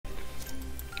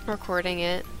recording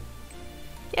it.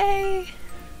 Yay!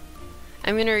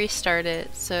 I'm gonna restart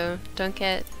it, so don't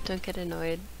get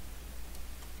annoyed.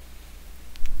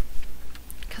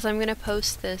 Cause I'm gonna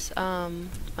post this on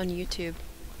YouTube.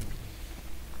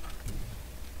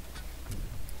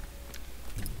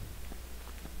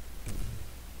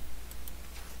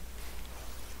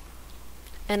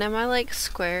 And am I like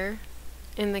square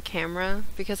in the camera?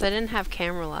 Because I didn't have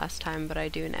camera last time, but I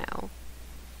do now.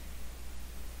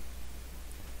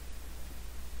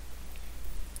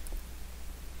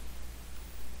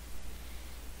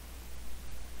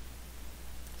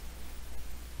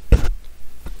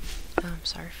 Oh, I'm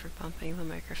sorry for bumping the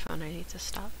microphone. I need to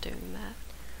stop doing that.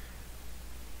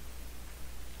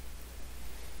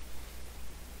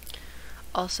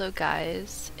 Also,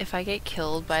 guys, if I get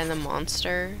killed by the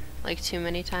monster like too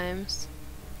many times,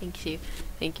 thank you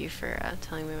for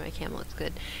telling me my cam looks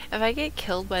good. If I get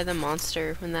killed by the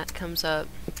monster when that comes up,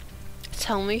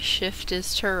 tell me shift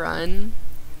is to run.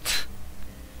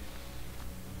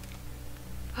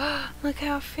 Look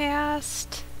how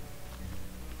fast!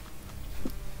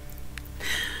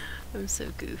 I'm so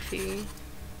goofy.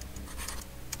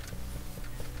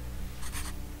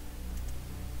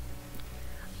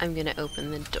 I'm gonna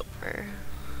open the door.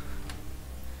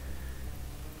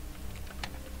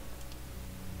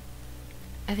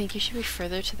 I think you should be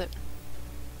further to the...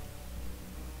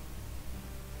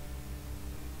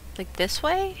 Like this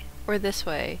way? Or this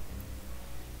way?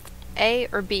 A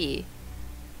or B?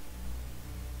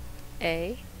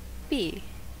 A, B.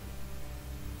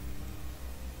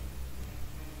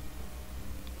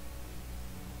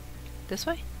 This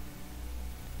way?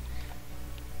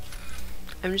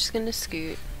 I'm just gonna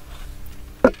scoot.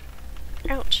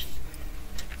 Ouch.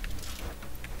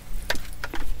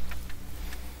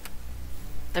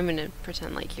 I'm gonna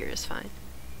pretend like here is fine.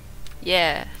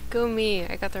 Yeah, go me.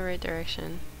 I got the right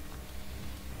direction.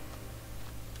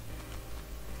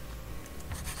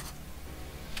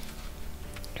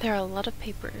 There are a lot of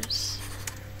papers.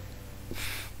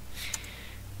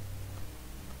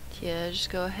 Yeah, just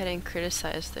go ahead and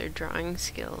criticize their drawing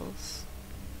skills.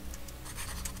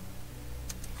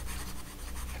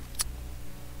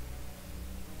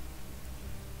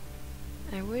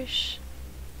 I wish...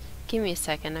 Give me a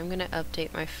second, I'm gonna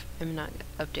update my I'm not gonna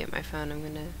update my phone, I'm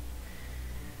gonna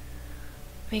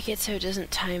make it so it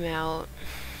doesn't time out.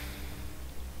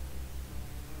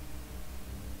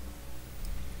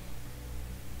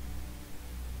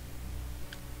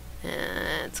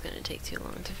 It's gonna take too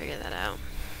long to figure that out.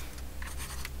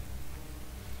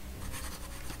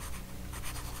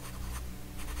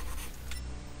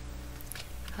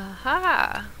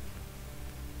 Aha!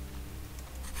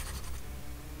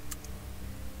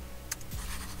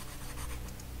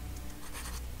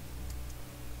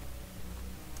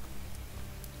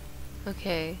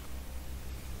 Okay.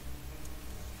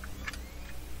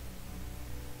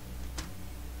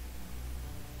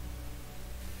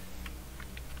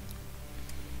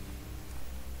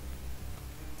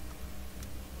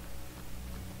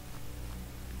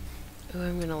 Oh,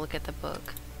 I'm gonna look at the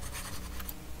book.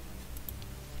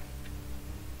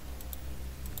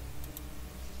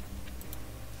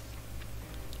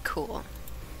 Cool.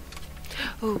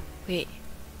 Oh, wait.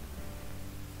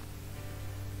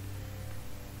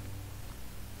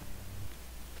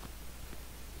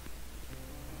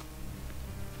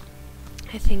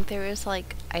 I think there was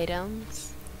like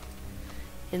items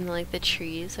in like the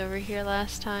trees over here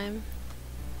last time.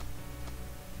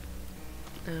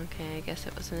 Okay, I guess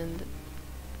it wasn't in the...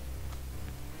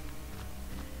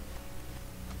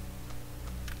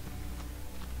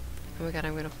 Oh my god,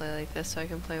 I'm gonna play like this so I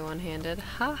can play one-handed.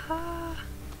 Haha!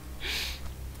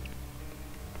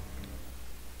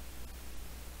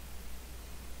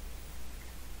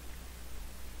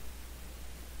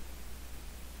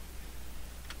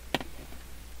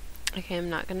 Okay, I'm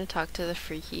not gonna talk to the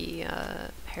freaky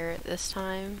parrot this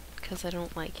time, because I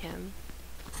don't like him.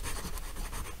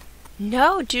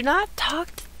 No, do not talk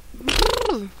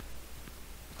to...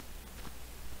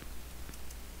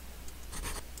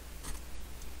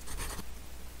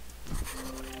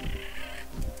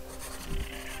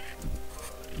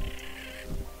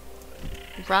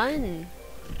 Run!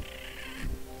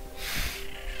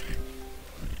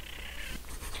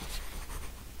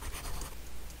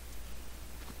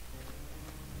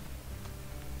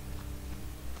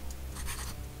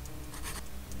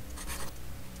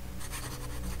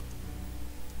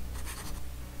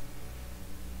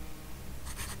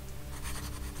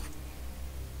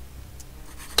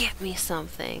 Get me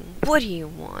something. What do you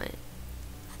want?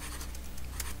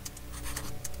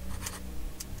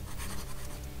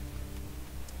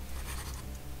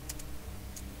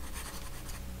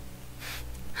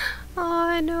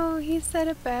 Oh no, he said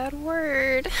a bad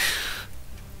word.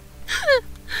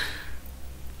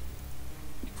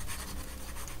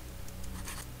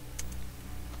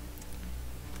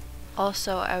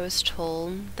 Also, I was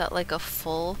told that like a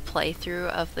full playthrough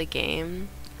of the game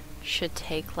should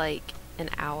take like an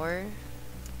hour.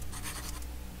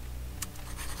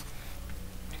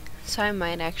 So I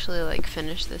might actually like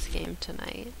finish this game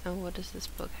tonight. Oh, what does this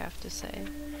book have to say?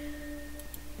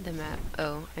 The map.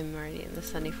 Oh, I'm already in the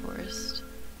sunny forest.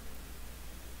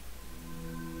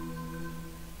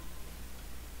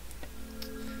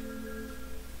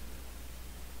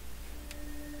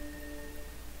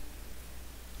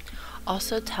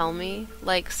 Also tell me,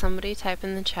 like somebody type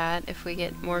in the chat if we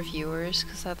get more viewers,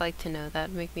 because I'd like to know that.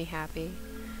 It'd make me happy.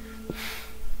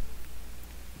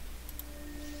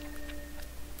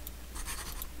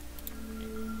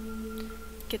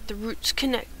 Get the roots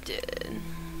connected.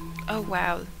 Oh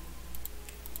wow.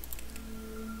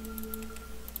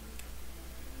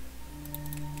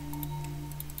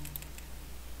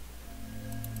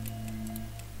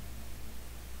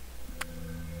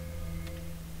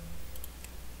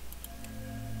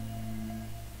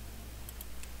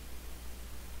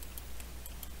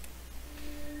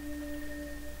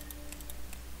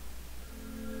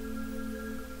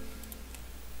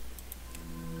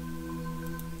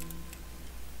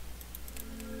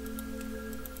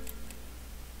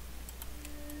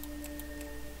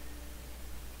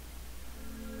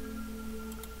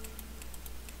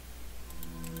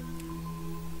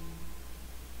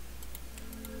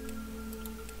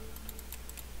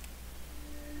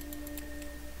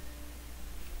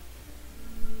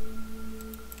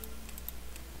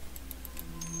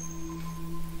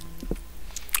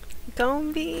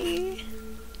 Gombi!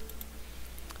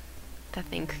 That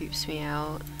thing creeps me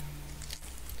out.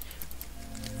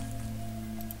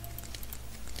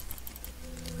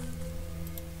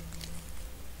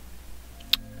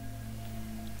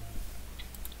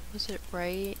 Was it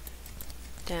right?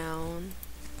 Down?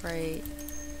 Right?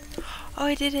 Oh,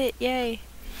 I did it! Yay!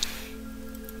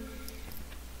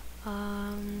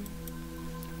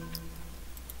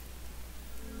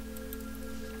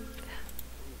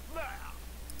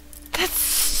 That's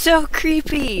so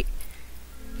creepy!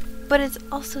 But it's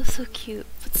also so cute.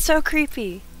 It's so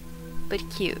creepy, but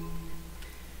cute.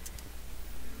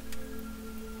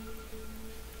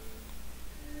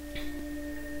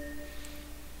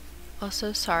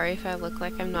 Also, sorry if I look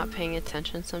like I'm not paying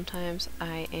attention sometimes.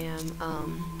 I am,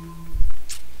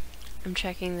 I'm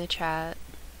checking the chat.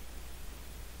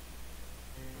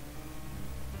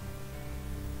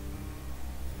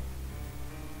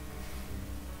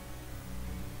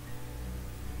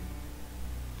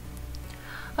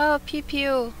 Oh, pew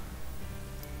pew!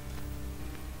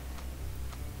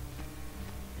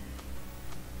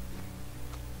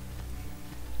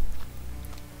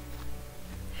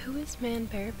 Who is Man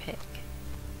Bear Pig?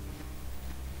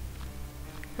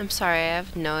 I'm sorry, I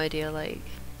have no idea, like...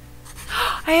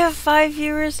 I have 5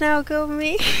 viewers now, go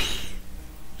me!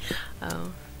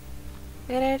 Oh.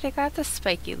 And I already got the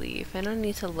spiky leaf. I don't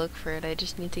need to look for it, I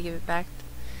just need to give it back.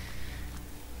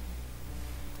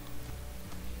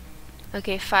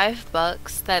 Okay,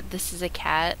 $5 that this is a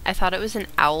cat. I thought it was an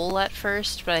owl at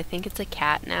first, but I think it's a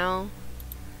cat now.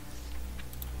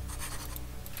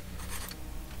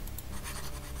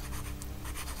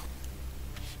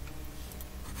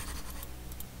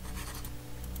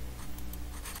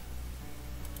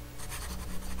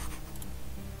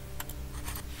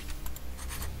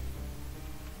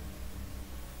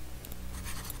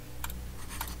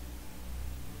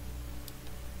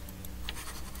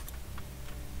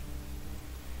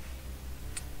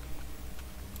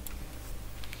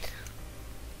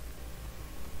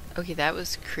 Okay, that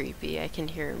was creepy. I can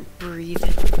hear him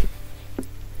breathing.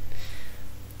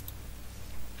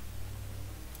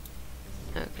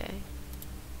 Okay.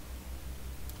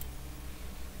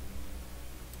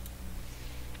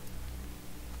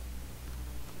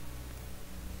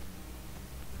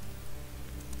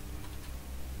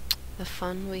 The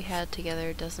fun we had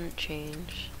together doesn't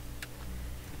change.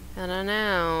 I don't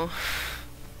know.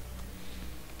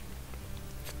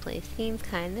 This place seems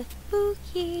kind of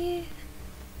spooky.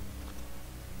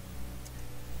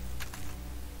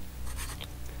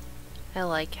 I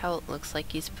like how it looks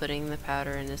like he's putting the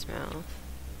powder in his mouth.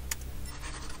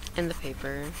 And the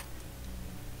paper.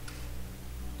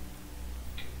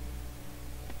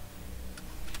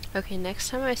 Okay, next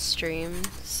time I stream,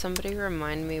 somebody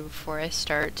remind me before I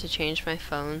start to change my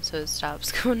phone so it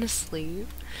stops going to sleep.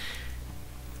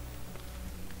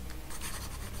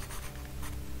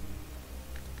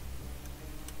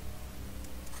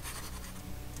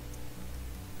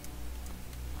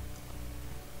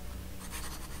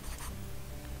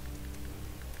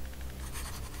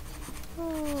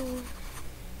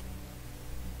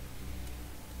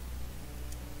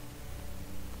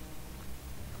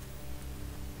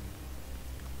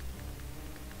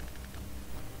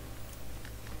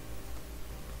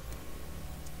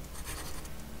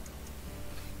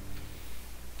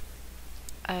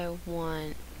 I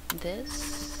want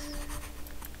this.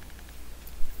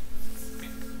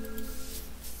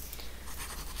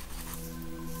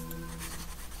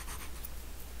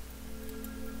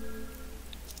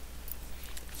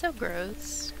 So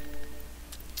gross.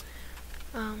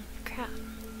 Crap.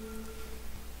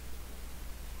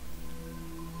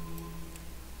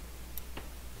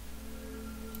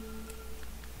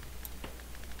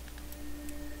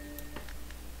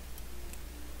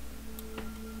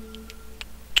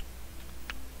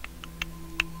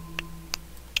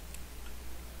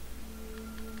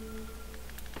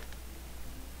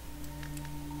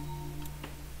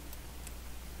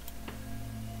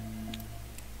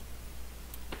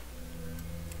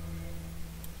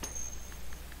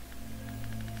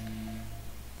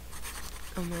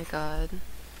 Oh my god.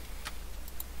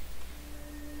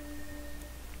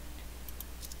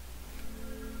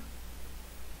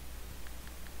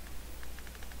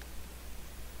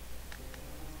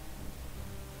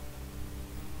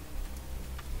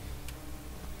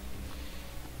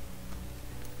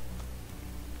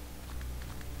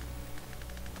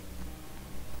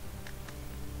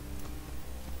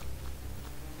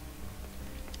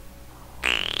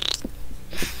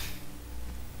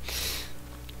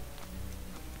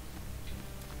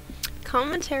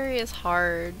 Commentary is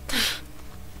hard.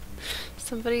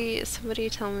 Somebody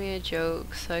tell me a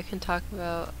joke so I can talk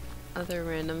about other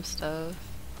random stuff.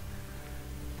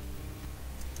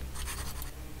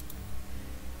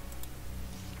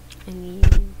 I need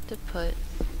to put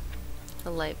a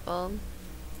light bulb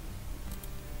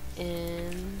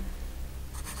in.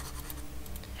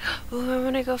 Ooh, I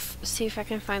want to go see if I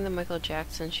can find the Michael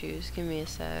Jackson shoes. Give me a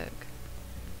sec.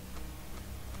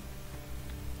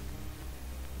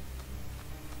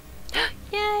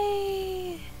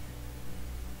 Yay!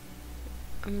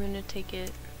 I'm gonna take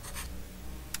it.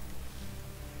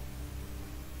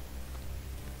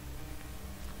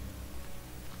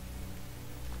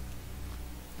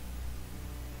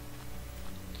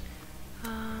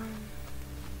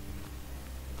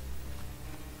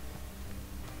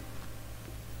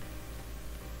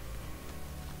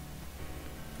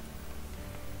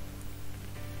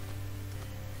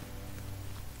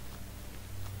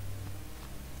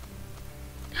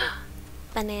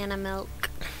 Banana milk.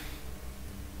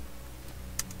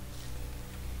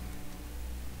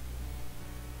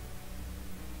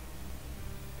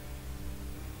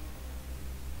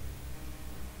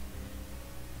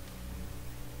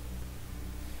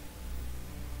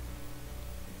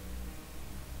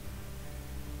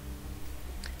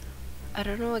 I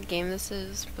don't know what game this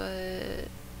is,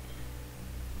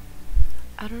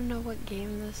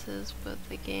 but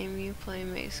the game you play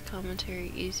makes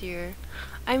commentary easier.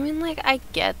 I mean, like, I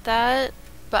get that,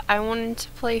 but I wanted to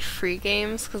play free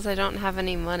games because I don't have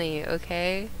any money,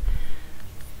 okay?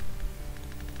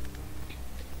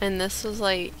 And this was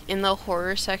like in the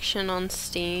horror section on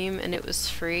Steam, and it was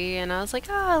free, and I was like,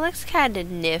 oh, it looks kind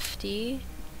of nifty.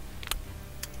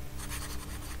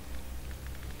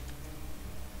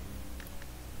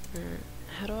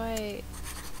 How do I...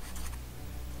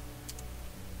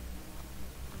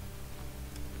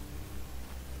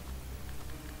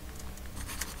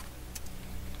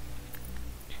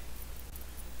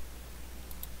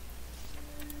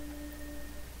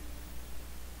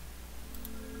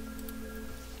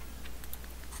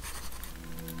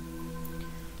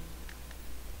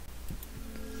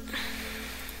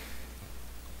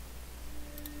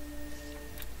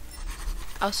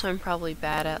 Also, I'm probably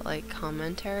bad at, like,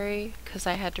 commentary, because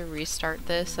I had to restart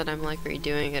this, and I'm, like,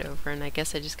 redoing it over, and I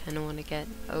guess I just kind of want to get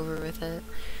over with it.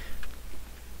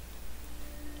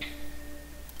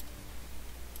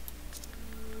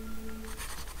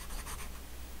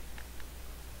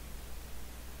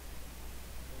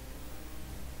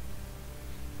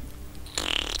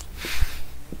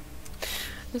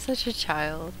 I'm such a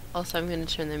child. Also, I'm going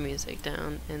to turn the music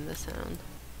down and the sound.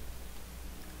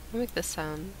 I'll make the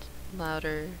sound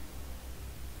louder.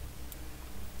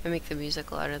 I make the music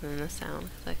louder than the sound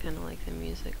because I kind of like the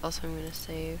music. Also, I'm going to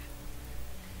save.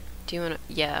 Do you want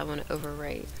to... Yeah, I want to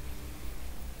overwrite.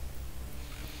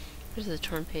 What does the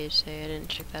torn page say? I didn't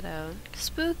check that out.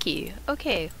 Spooky!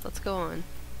 Okay, let's go on.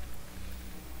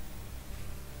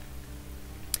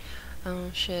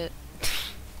 Oh, shit.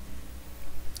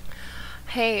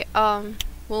 Hey,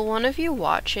 will one of you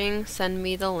watching send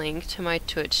me the link to my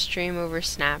Twitch stream over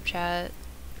Snapchat?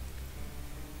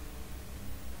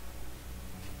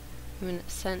 I mean,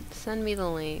 send me the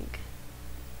link.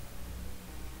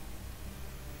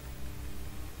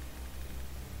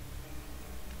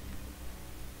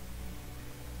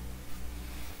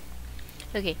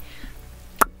 Okay.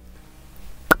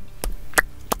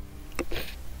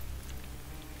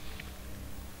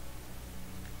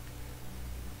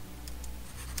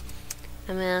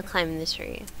 I'm gonna climb the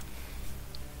tree.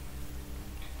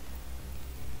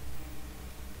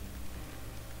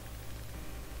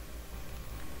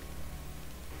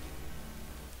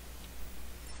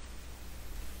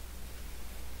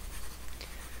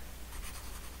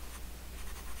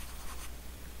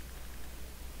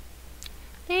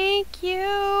 Thank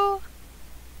you!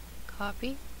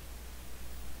 Copy.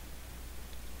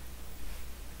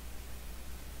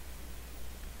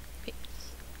 Paste.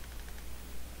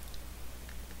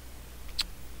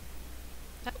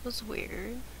 That was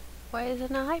weird. Why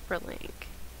isn't a hyperlink?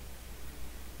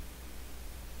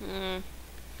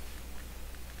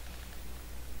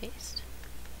 Paste.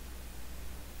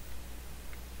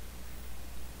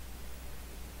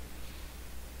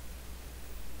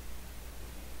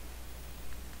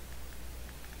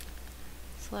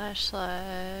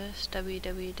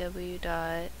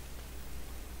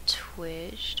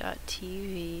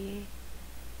 //www.twitch.tv/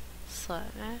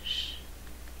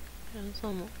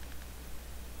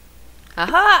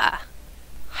 Aha!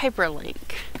 Hyperlink.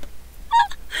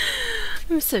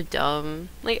 I'm so dumb.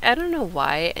 Like, I don't know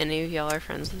why any of y'all are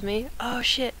friends with me. Oh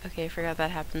shit. Okay, I forgot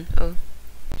that happened. Oh.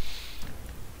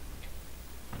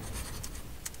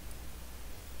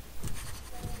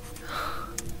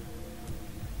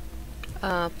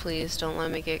 Please don't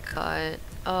let me get caught.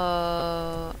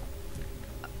 Oh,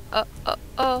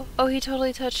 he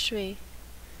totally touched me.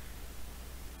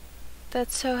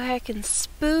 That's so heckin'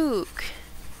 spook.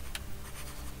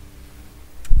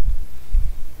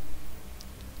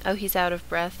 Oh, he's out of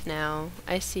breath now.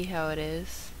 I see how it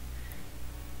is.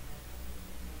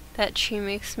 That tree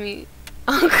makes me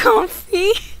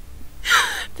uncomfy.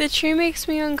 The tree makes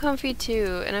me uncomfy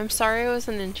too, and I'm sorry I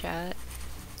wasn't in chat.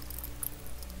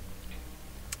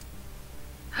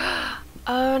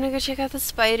 Oh, I wanna go check out the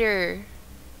spider.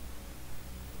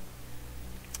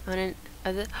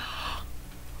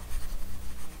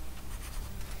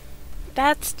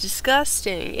 That's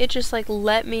disgusting. It just like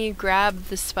let me grab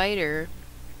the spider.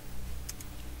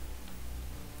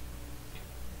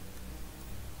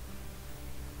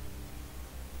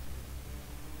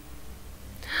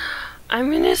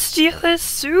 I'm gonna steal his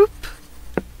soup.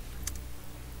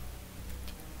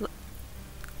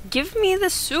 Give me the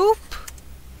soup.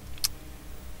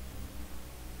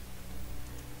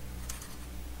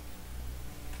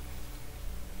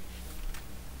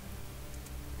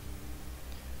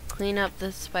 Clean up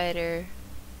the spider.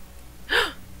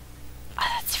 Oh,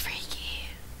 that's freaky.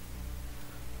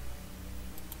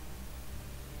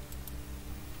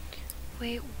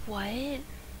 Wait, what?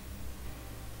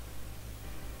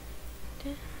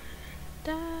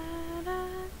 Da, da,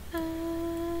 da,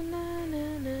 na, na,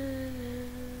 na, na.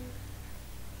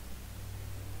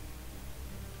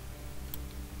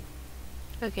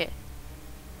 Okay.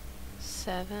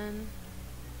 7.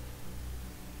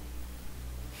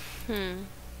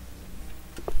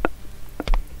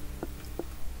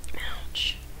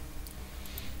 Ouch.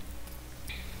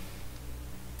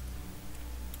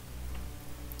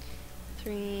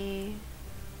 3.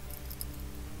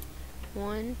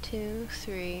 1, 2,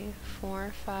 3,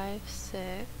 4, 5,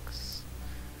 6.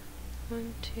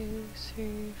 1, 2,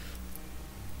 3, 4.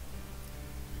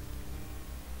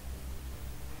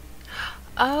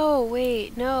 Oh,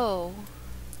 wait, no.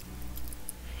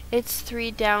 It's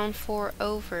 3 down, 4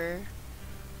 over.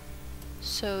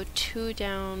 So 2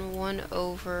 down, 1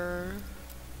 over.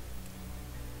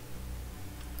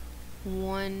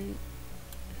 1.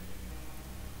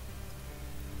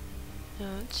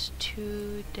 No, it's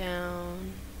 2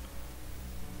 down,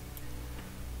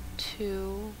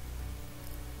 2,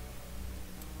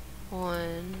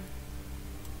 1,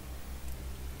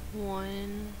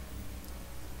 1,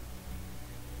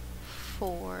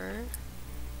 4.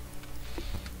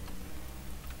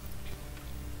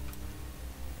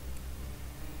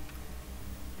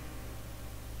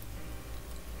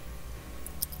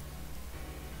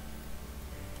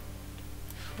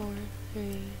 Four,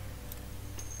 3.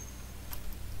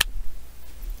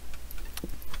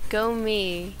 Go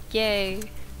me. Yay.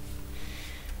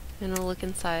 I'm gonna look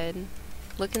inside.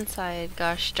 Look inside.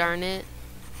 Gosh darn it.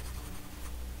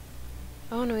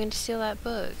 Oh, no, we need to steal that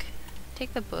book.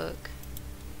 Take the book.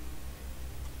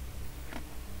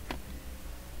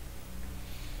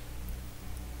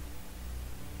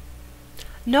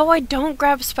 No, I don't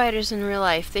grab spiders in real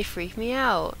life. They freak me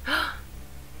out.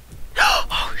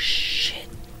 Oh, shit.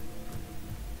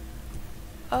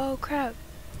 Oh, crap.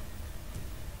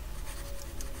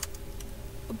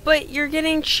 But you're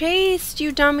getting chased,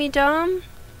 you dummy dumb.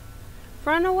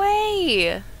 Run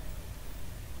away.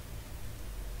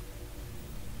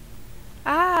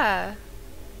 Ah.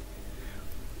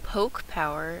 Poke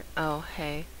power. Oh,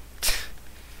 hey.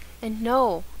 And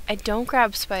no, I don't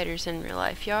grab spiders in real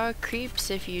life. Y'all are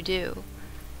creeps if you do.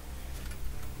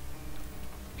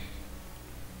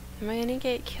 Am I gonna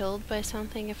get killed by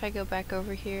something if I go back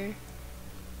over here?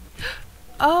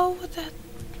 Oh, what the...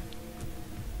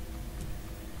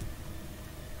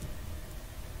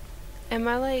 Am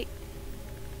I like...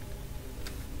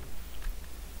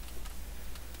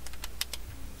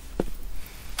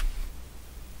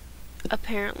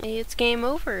 Apparently it's game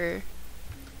over.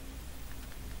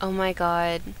 Oh my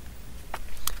god.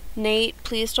 Nate,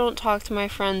 please don't talk to my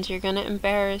friends. You're gonna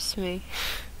embarrass me.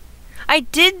 I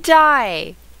did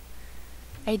die!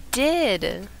 I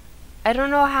did. I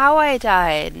don't know how I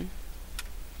died.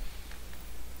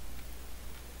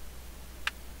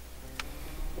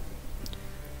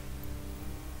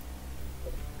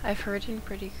 I've heard him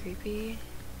pretty creepy.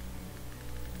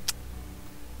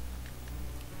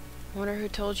 I wonder who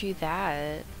told you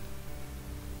that.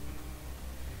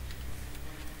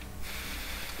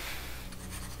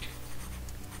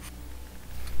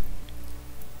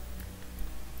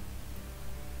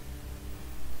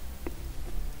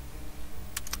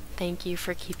 Thank you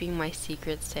for keeping my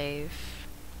secret safe.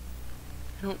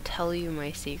 I don't tell you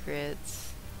my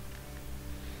secrets.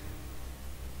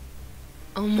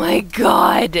 Oh my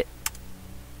god!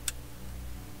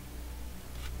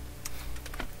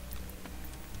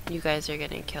 You guys are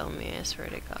gonna kill me, I swear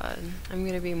to god. I'm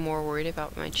gonna be more worried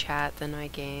about my chat than my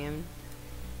game.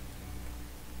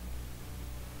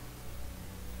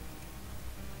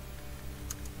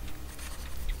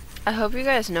 I hope you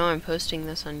guys know I'm posting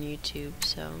this on YouTube,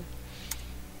 so...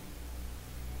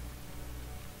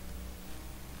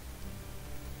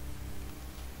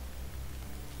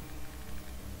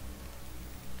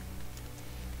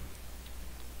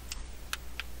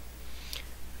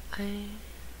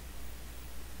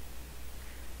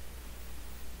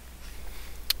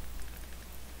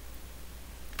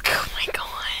 Oh my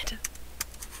god!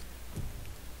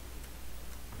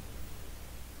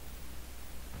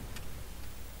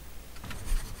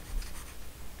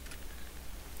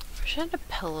 I wish I had a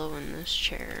pillow in this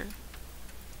chair.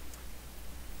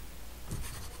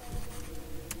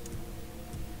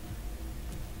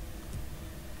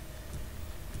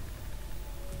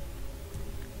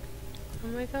 Oh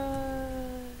my god.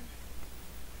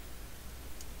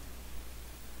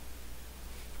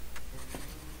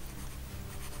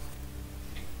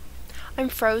 I'm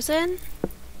frozen?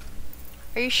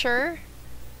 Are you sure?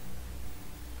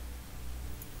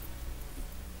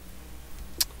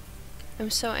 I'm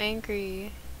so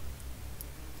angry.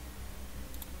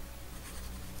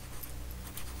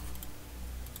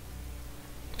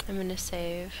 I'm gonna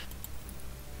save.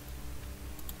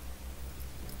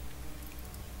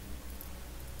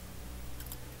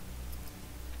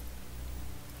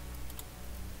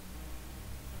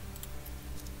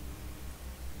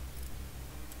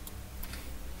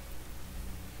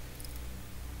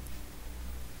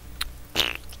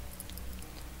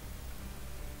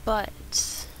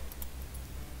 But...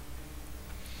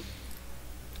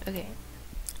 okay.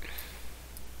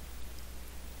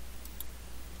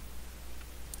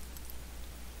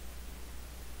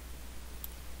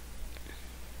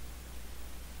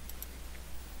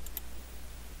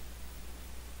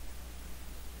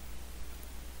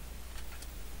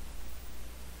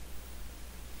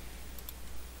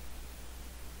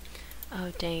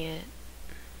 Oh, dang it.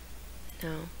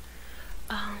 No.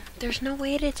 There's no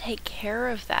way to take care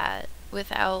of that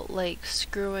without, like,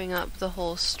 screwing up the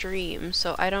whole stream,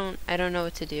 so I don't know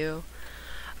what to do.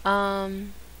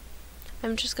 I'm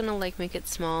just gonna, like, make it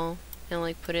small and,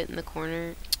 like, put it in the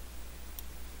corner.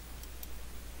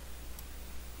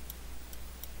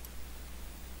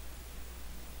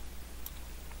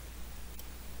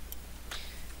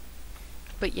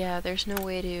 But yeah, there's no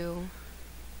way to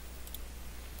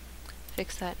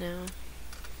fix that now.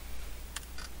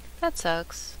 That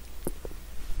sucks.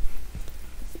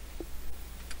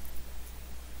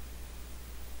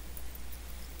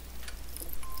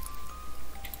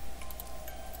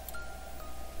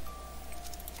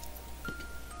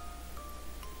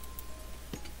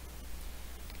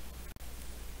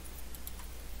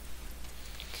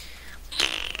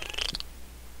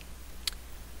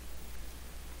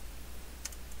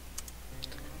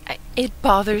 It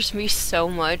bothers me so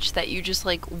much that you just,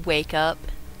 like, wake up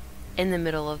in the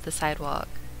middle of the sidewalk.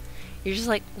 You're just,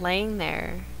 like, laying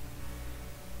there.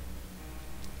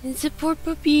 It's a poor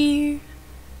puppy.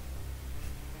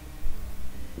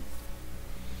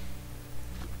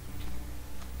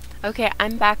 Okay,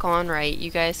 I'm back on, right?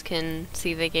 You guys can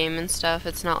see the game and stuff.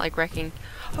 It's not, like, wrecking.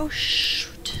 Oh,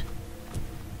 shoot.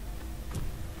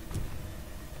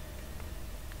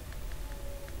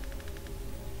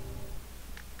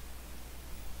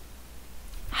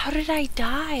 did I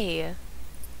die?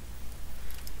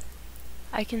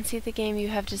 I can see the game, you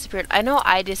have disappeared. I know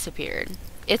I disappeared.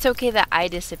 It's okay that I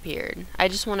disappeared. I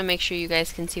just want to make sure you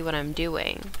guys can see what I'm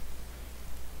doing.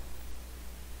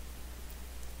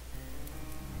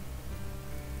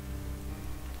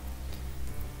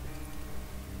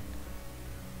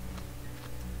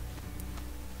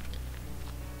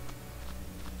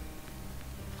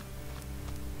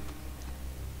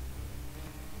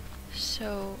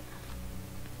 So...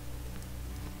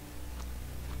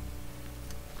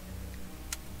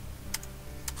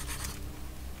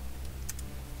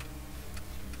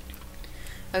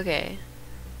 okay.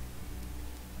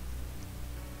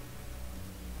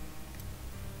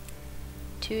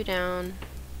 Two down,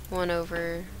 one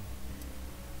over.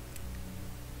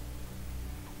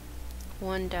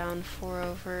 One down, four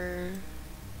over.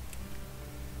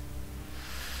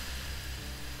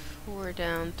 Four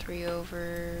down, three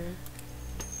over.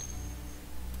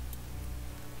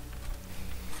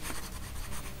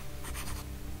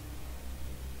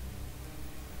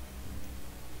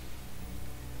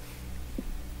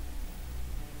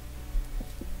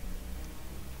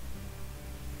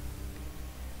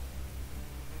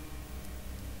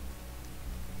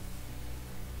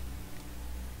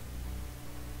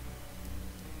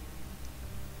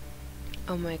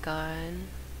 Oh my god.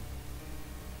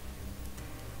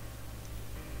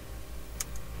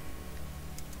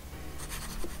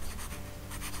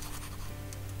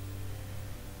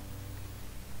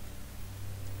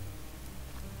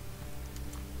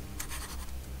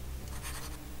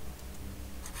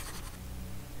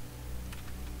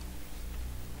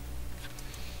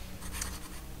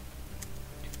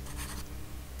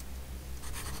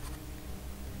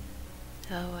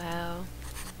 Oh wow.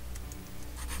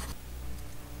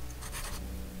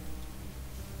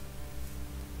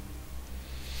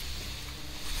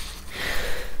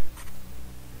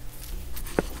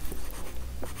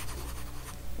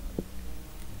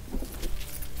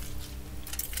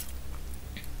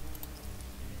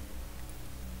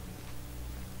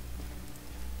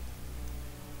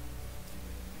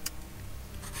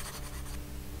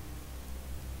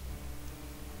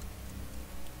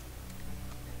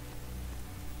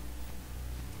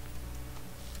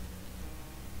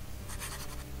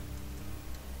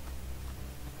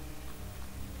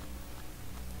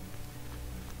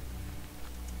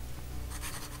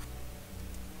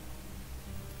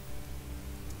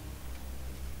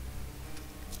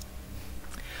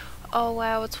 Oh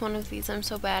wow, it's one of these. I'm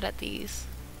so bad at these.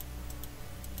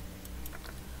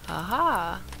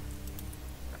 Aha!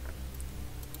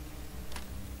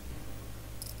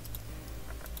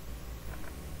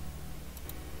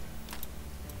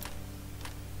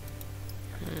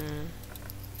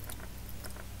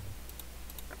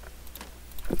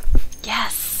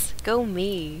 Yes! Go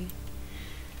me!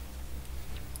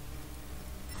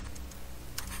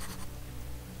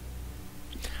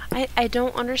 I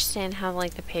don't understand how,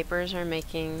 like, the papers are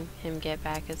making him get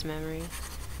back his memory.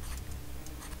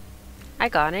 I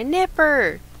got a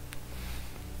nipper!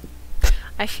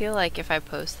 I feel like if I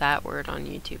post that word on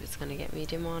YouTube, it's gonna get me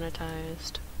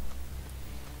demonetized.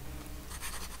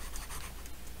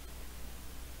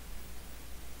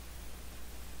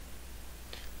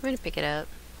 I'm gonna pick it up.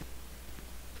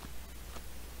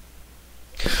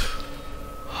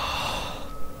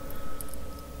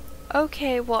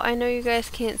 Okay, well, I know you guys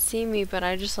can't see me, but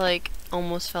I just, like,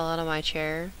 almost fell out of my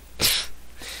chair.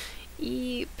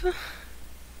 Eep.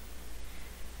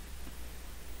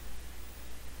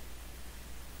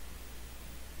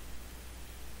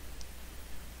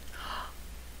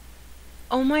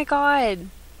 Oh my god!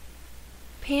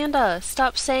 Panda,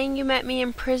 stop saying you met me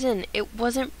in prison. It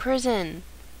wasn't prison.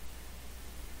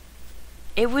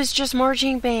 It was just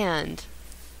marching band.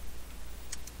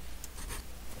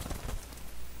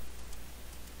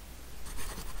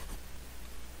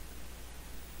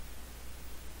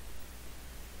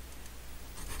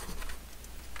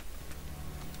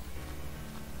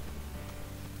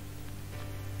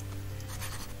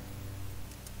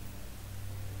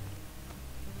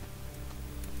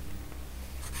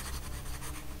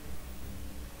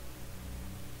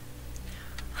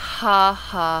 Ha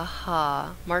ha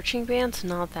ha. Marching band's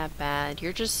not that bad.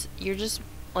 You're just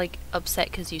like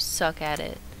upset because you suck at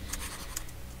it.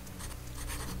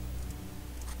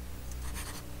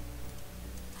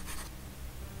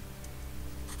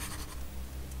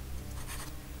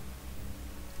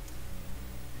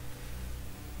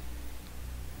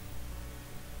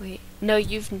 Wait, no,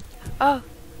 oh.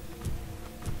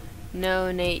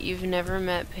 No, Nate, you've never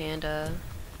met Panda.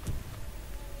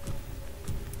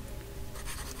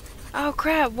 Oh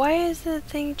crap, why is that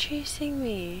thing chasing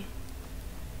me?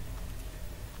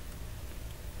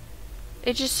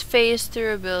 It just phased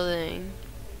through a building.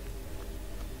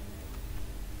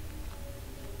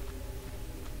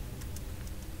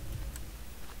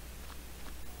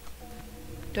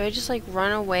 Do I just like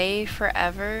run away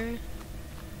forever?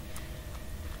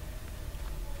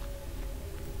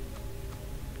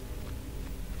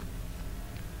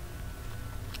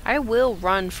 I will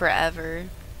run forever.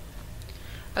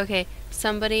 Okay,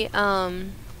 somebody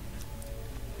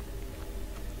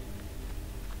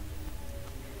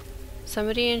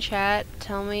in chat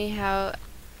tell me how.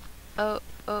 Oh,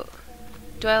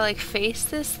 do I like face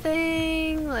this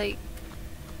thing? Like,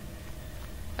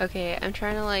 okay, I'm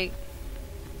trying to like.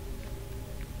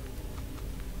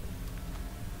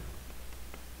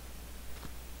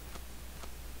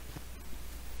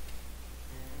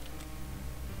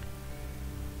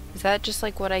 Is that just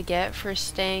like what I get for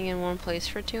staying in one place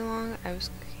for too long? I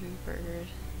was cooking burgers.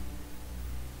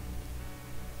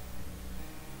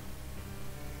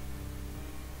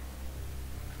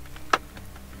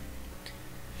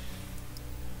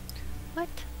 What?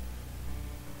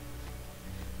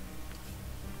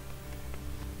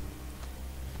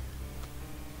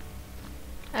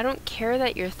 I don't care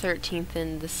that you're 13th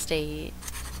in the state.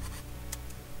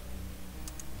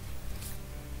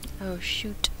 Oh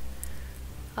shoot.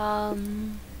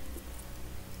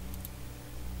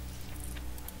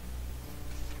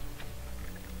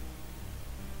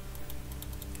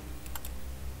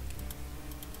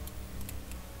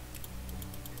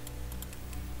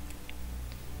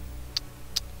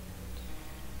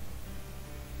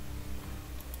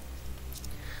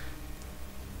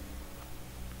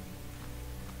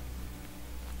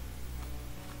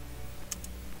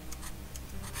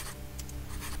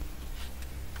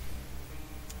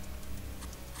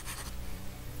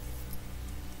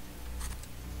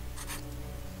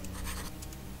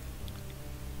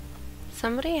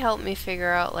 Somebody help me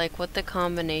figure out like what the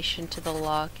combination to the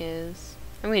lock is.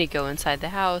 I'm gonna go inside the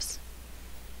house.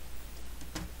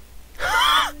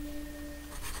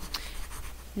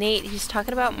 Nate, he's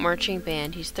talking about marching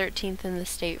band. He's 13th in the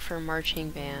state for marching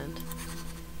band.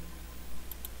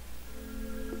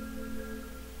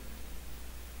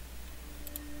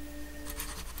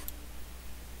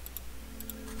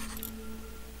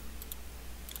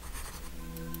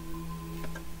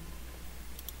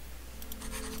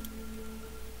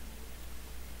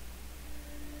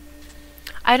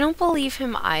 I don't believe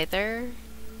him either.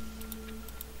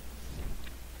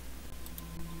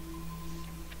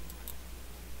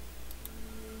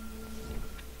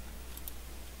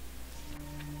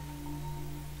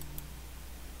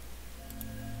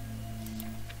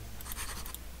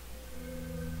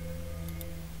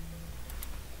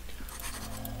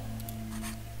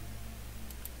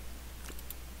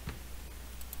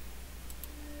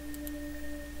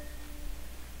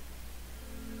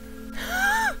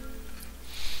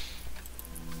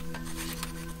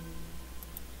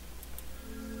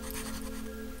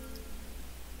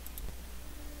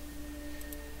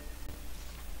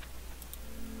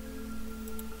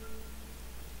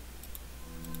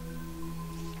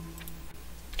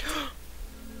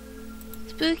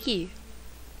 Spooky.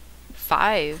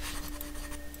 5.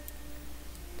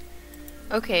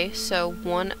 Okay, so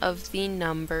one of the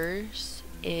numbers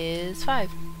is 5.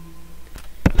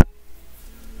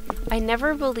 I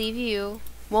never believe you.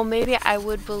 Well, maybe I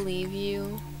would believe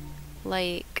you,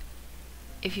 like,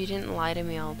 if you didn't lie to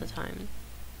me all the time.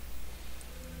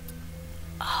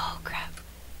 Oh, crap.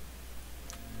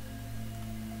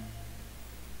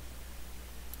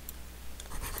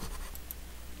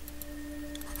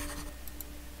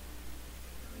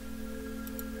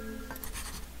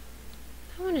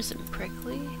 That one isn't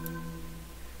prickly.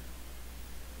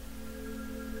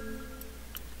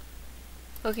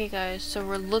 Okay guys, so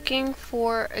we're looking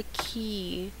for a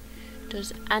key.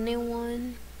 Does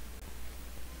anyone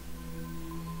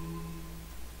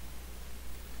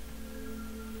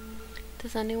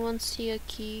see a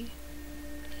key?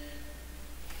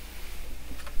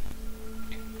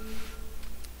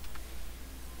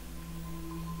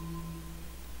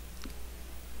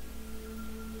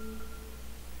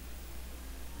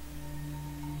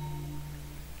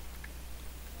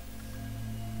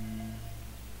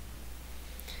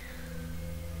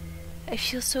 I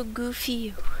feel so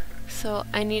goofy, so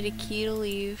I need a key to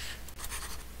leave.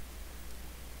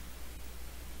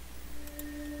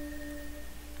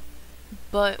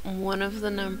 But one of the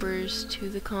numbers to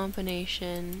the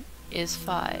combination is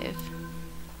 5.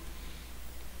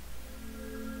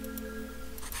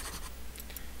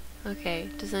 Okay,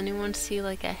 does anyone see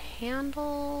like a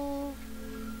handle?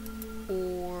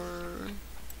 Or...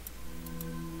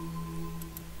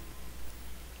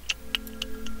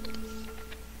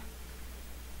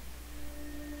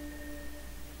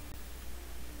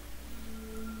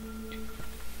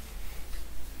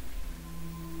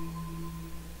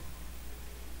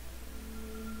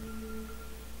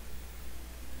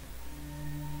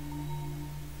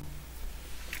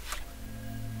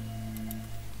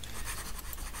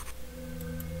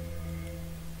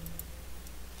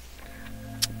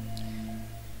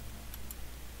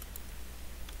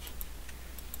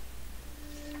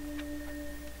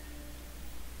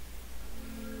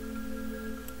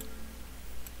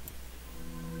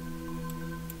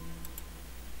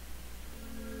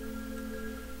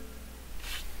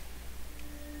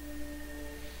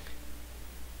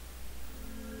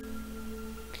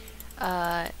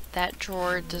 That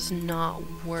drawer does not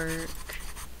work.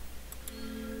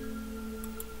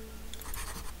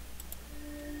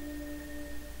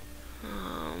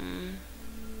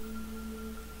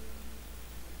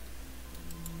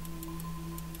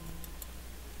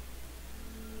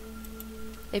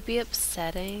 It'd be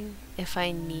upsetting if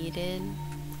I needed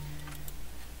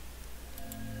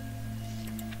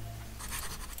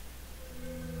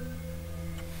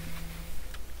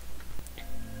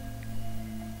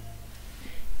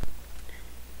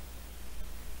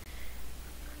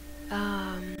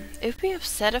it'd be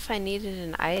upset if I needed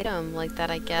an item like that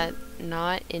I get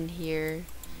not in here.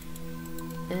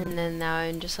 And then now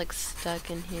I'm just like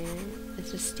stuck in here.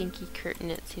 It's a stinky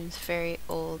curtain, it seems very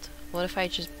old. What if I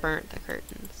just burnt the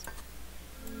curtains?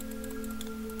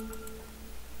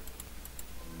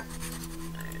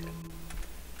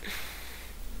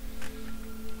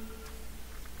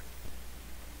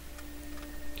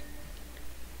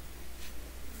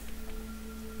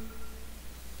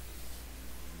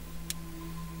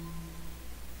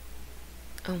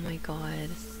 Oh my god.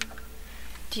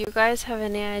 Do you guys have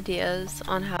any ideas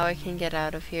on how I can get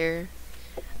out of here?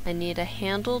 I need a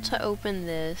handle to open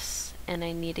this, and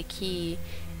I need a key,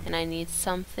 and I need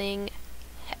something.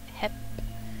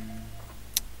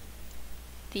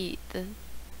 The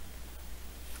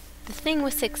thing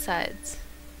with 6 sides.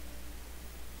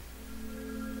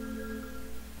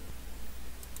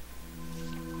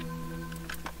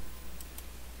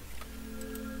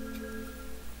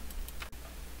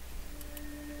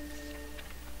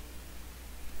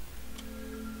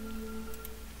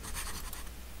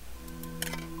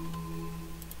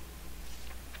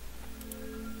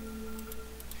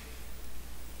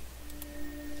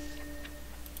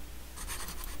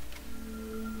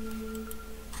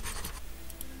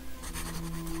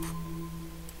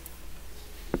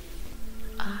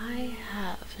 I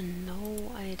have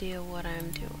no idea what I'm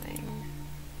doing.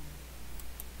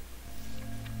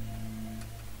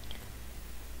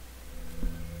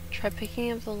 Try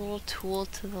picking up the little tool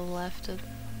to the left of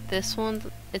this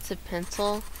one. It's a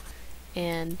pencil,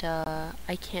 and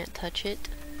I can't touch it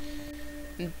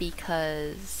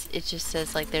because it just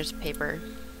says like there's paper.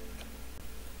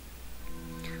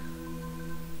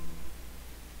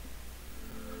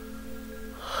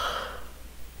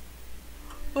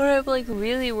 What I'm like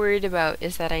really worried about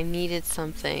is that I needed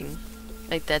something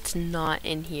like that's not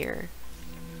in here.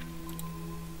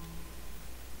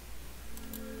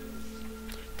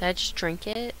 Did I just drink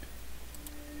it?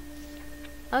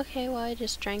 Okay, well I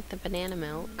just drank the banana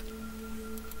milk.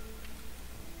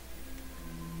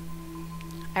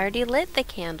 I already lit the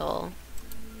candle.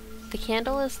 The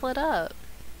candle is lit up.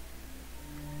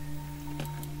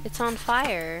 It's on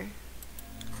fire.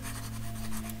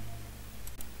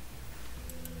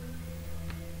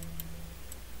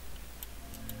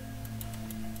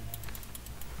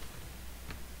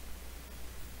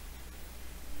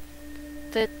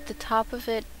 The top of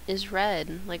it is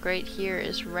red. Like right here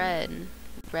is red.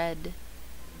 Red.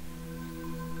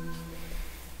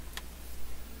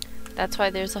 That's why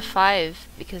there's a 5,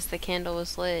 because the candle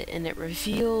was lit and it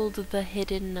revealed the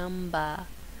hidden number.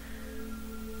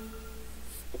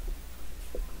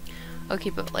 Okay,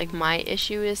 but like my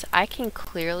issue is I can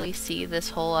clearly see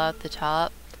this hole out the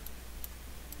top.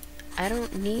 I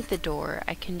don't need the door.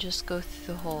 I can just go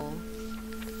through the hole.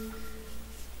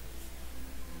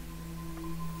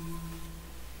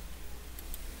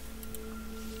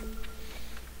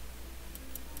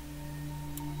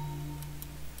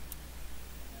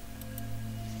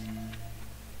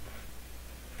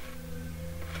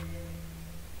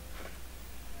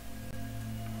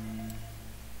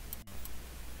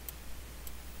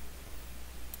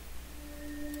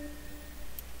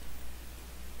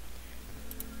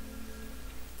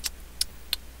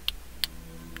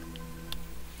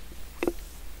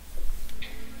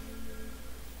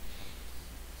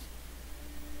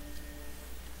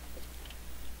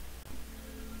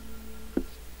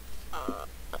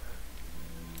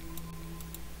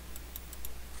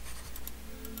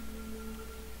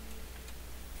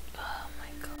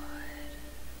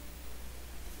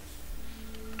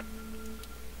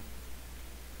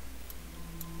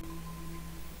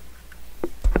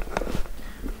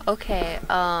 Okay,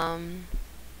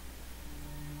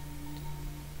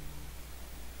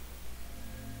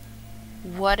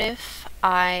 what if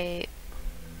my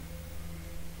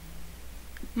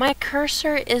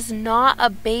cursor is not a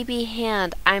baby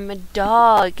hand. I'm a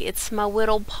dog. It's my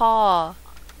little paw.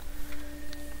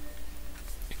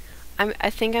 I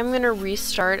think I'm gonna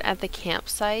restart at the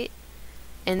campsite,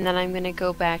 and then I'm gonna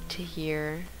go back to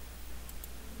here.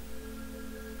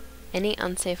 Any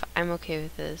unsafe, I'm okay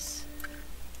with this.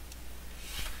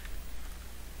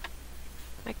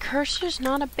 My cursor's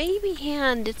not a baby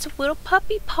hand, it's a little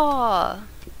puppy paw.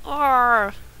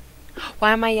 Arr.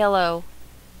 Why am I yellow?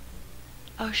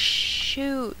 Oh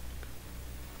shoot.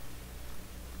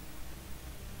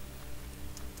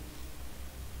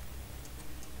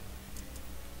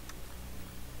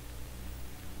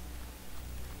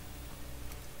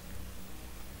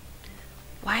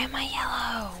 Why am I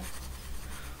yellow?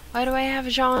 Why do I have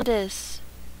jaundice?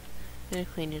 I'm gonna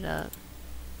clean it up.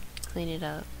 Clean it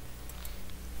up.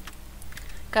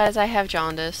 Guys, I have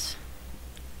jaundice.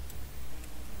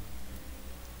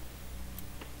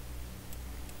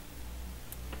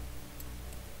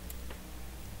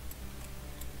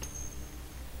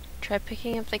 Try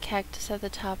picking up the cactus at the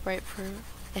top right for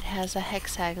it has a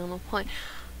hexagonal point.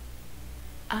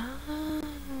 Oh.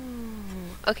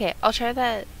 Okay, I'll try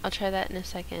that. I'll try that in a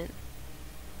second.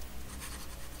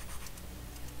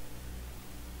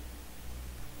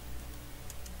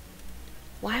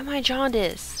 Why am I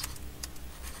jaundiced?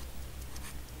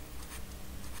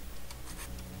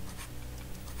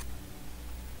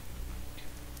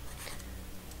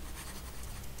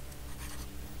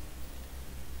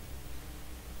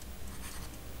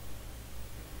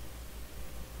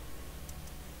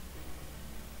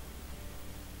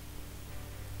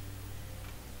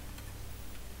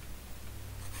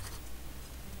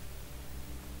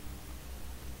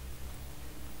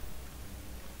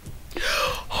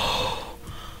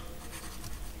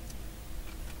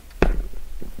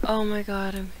 Oh my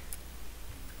god,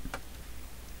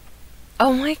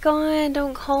 oh my god,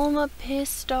 don't call him a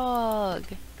piss dog.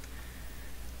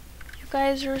 You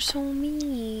guys are so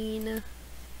mean.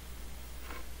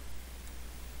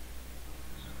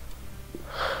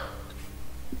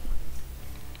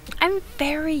 I'm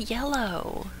very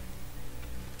yellow.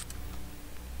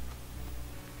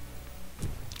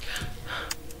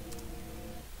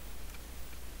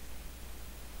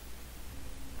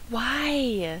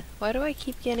 Why? Why do I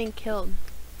keep getting killed?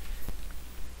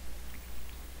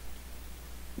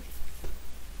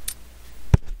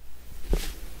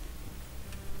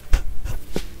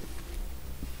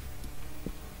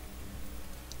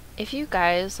 If you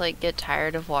guys like get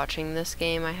tired of watching this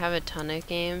game, I have a ton of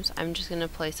games. I'm just gonna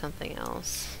play something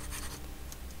else.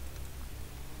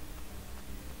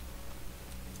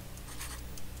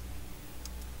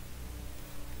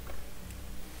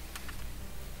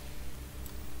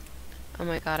 Oh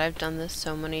my god, I've done this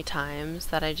so many times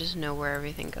that I just know where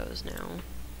everything goes now.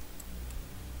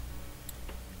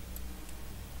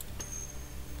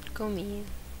 Go me.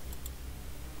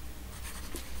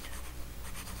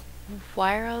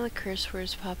 Why are all the curse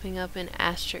words popping up in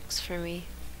asterisks for me?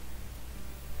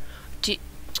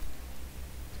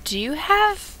 Do you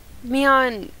have me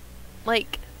on,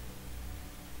 like...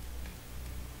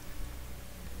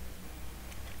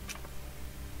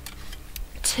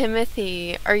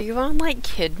 Timothy, are you on like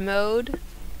kid mode?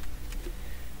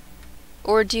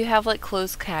 Or do you have like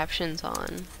closed captions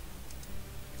on?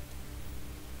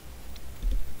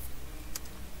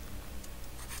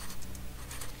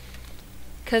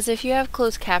 Because if you have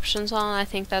closed captions on, I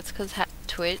think that's because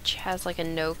Twitch has like a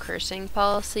no cursing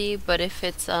policy, but if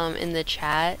it's in the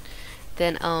chat,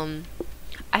 then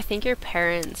I think your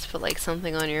parents put like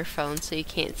something on your phone so you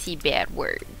can't see bad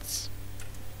words.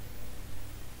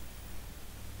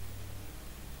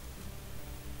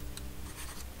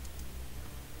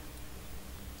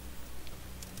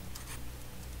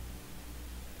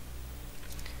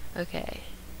 Okay.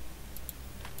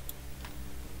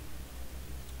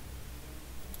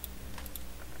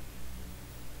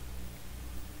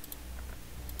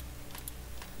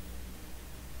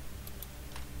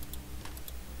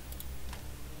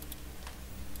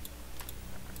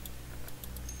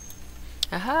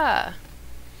 Aha!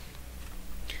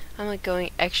 I'm like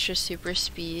going extra super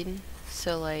speed,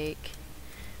 so like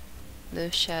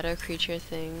those shadow creature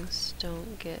things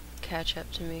don't catch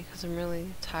up to me because I'm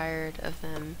really tired of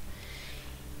them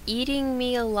eating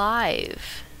me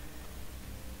alive.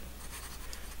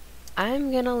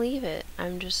 I'm gonna leave it.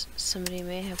 Somebody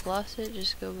may have lost it,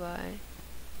 just go by.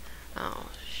 Oh,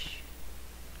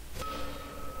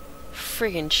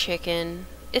 friggin' chicken.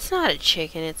 It's not a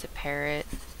chicken, it's a parrot.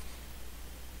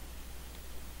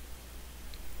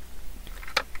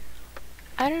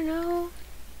 I don't know.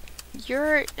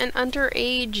 You're an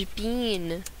underage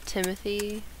bean,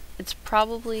 Timothy. It's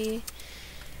probably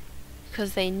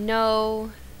because they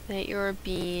know that you're a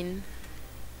bean.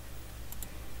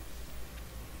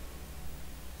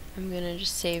 I'm gonna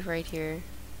just save right here.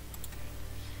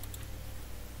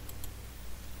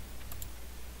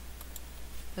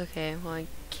 Okay, well I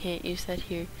can't use that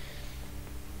here.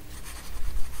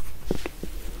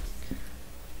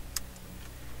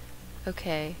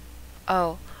 Okay.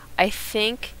 Oh, I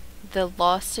think the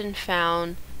lost and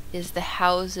found is the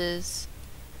houses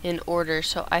in order,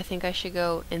 so I think I should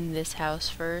go in this house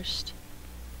first.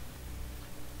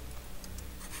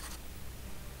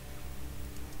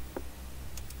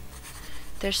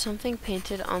 There's something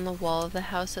painted on the wall of the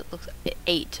house that looks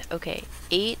 8. Okay,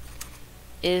 8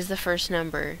 is the first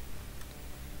number.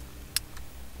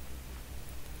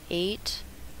 8,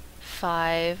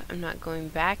 5. I'm not going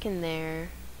back in there.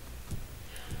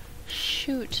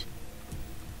 Shoot.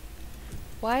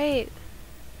 Why?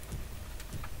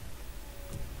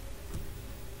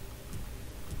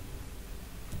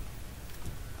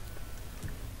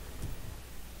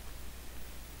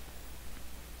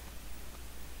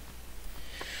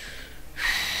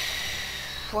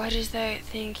 Why does that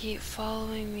thing keep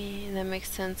following me? And that makes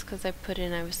sense because I put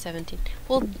in I was 17.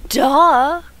 Well,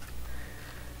 duh!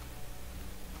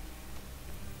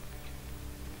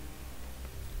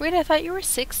 Wait, I thought you were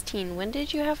 16. When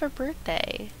did you have a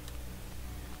birthday?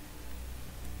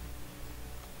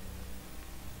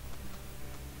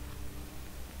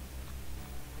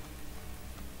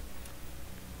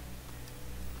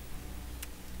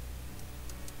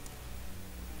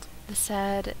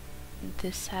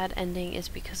 The sad ending is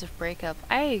because of breakup.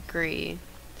 I agree.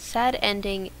 Sad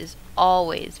ending is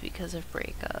always because of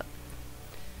breakup.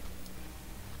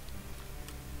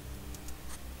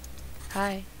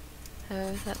 Hi. How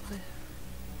is that?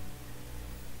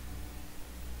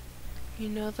 You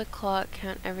know the clock,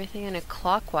 count everything in a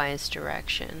clockwise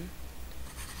direction.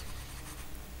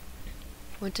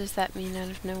 What does that mean out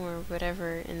of nowhere?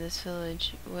 Whatever in this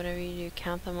village, whatever you do,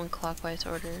 count them on clockwise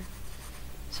order.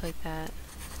 It's like that.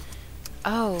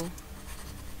 Oh.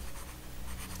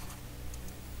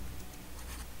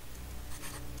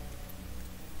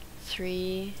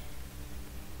 Three.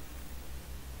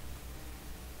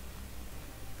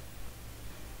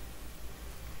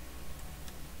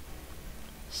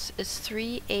 It's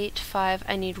 3, 8, 5.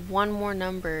 I need one more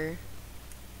number.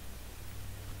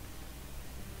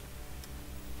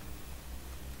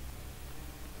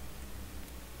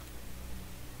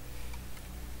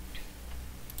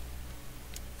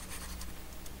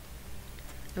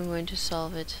 I'm going to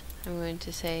solve it. I'm going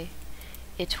to say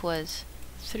it was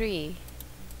 3,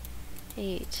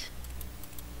 8.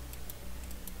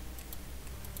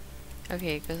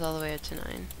 Okay, it goes all the way up to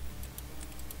 9.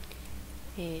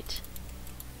 8,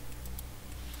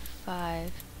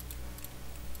 5.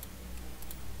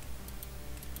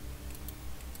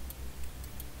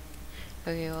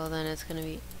 Okay, well then it's gonna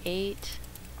be 8,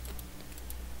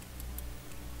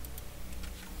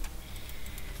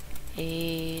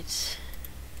 8,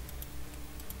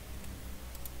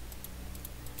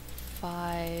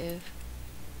 5.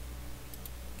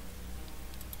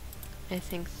 I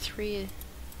think 3.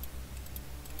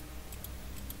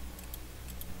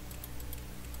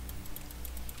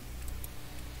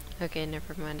 Okay,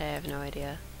 never mind, I have no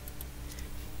idea.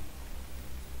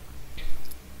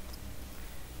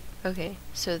 Okay,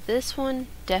 so this one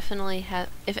definitely has...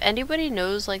 If anybody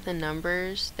knows, like, the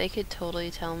numbers, they could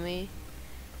totally tell me.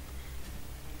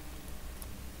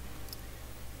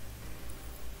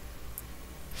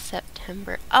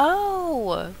 September.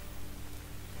 Oh!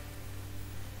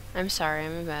 I'm sorry,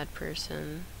 I'm a bad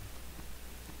person.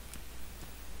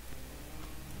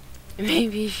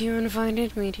 Maybe if you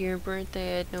invited me to your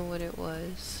birthday, I'd know what it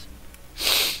was.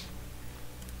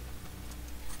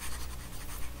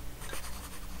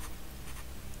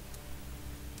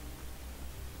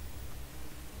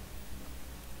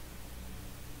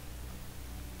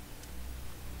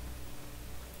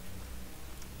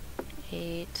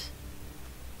 Eight,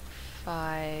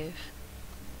 5.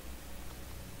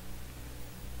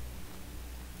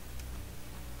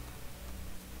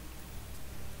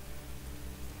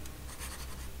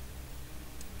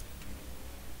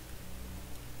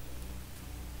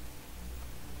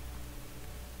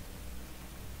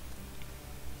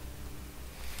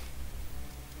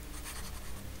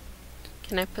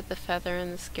 Can I put the feather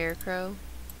in the scarecrow?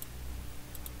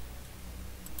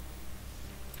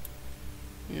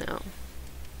 No.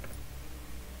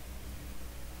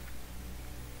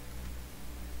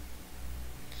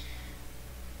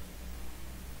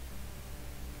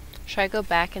 Should I go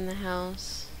back in the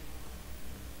house?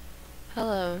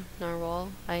 Hello, Narwhal.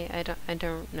 I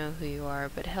don't know who you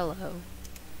are, but hello.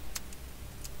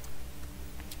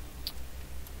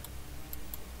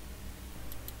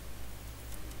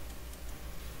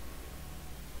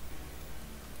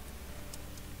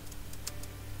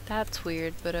 That's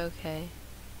weird, but okay.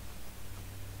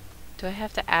 Do I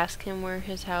have to ask him where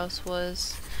his house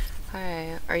was?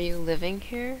 Hi, are you living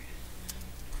here?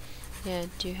 Yeah,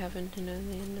 do you happen to know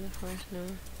the end of the forest? No.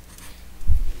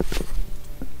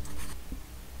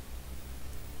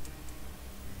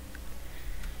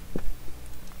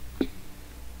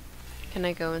 Can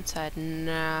I go inside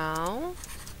now?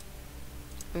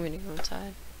 I'm gonna go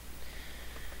inside.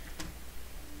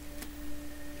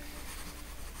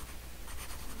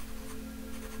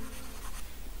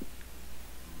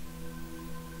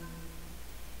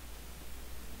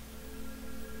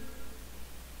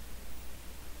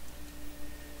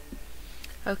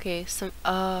 Okay, some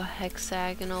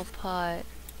hexagonal pot.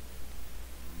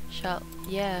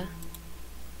 Yeah.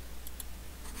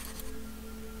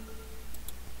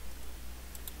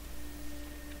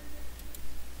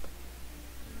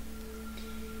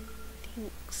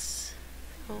 Thanks.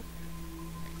 Oh.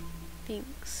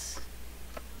 Thanks.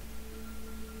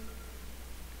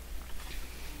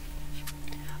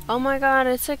 Oh my god,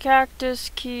 it's a cactus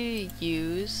key.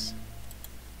 Use.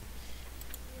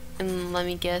 And let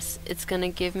me guess, it's gonna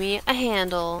give me a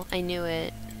handle. I knew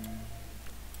it.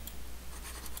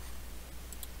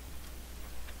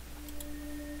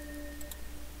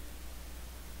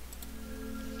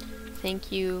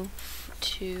 Thank you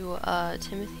to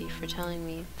Timothy for telling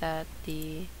me that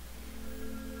the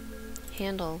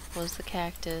handle was the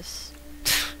cactus.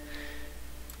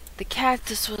 The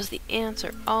cactus was the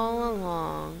answer all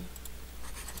along.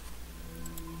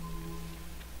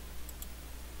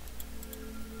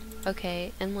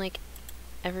 Okay, and like,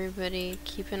 everybody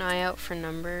keep an eye out for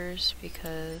numbers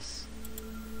because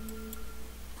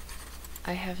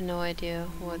I have no idea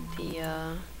what the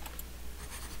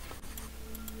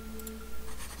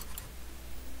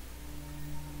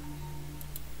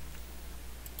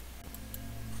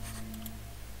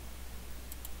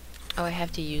oh, I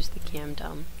have to use the cam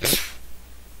dumb.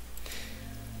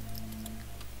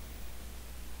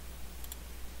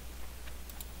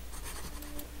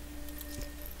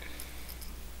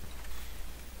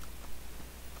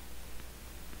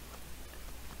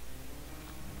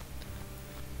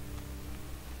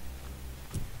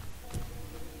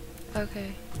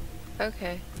 Okay.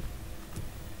 Okay.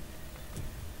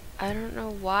 I don't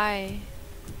know why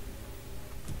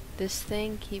this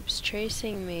thing keeps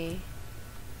tracing me.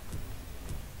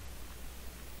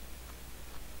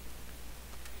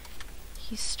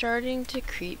 He's starting to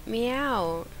creep me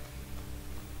out.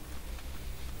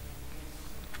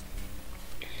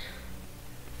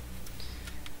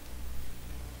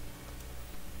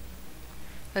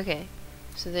 Okay.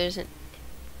 So there's an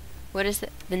what is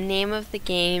it? The name of the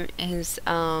game is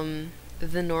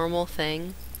The Normal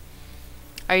Thing.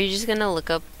 Are you just gonna look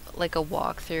up like a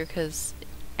walkthrough? Cause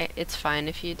it's fine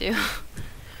if you do.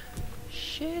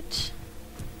 Shit.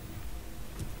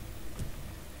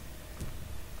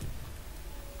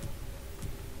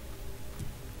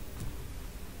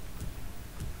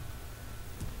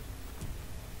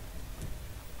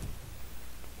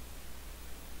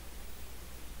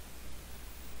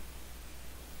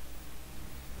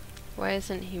 Why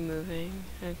isn't he moving?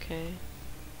 Okay.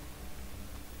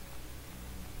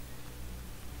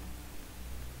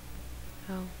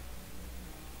 Oh.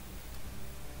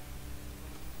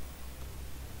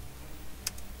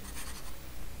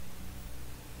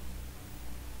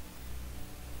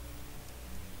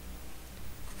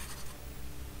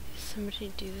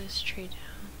 Somebody do this tree down.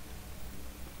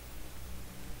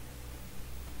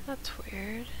 That's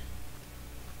weird.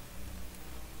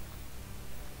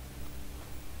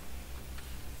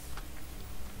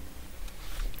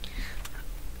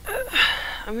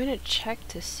 I'm gonna check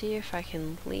to see if I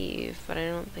can leave, but I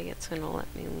don't think it's gonna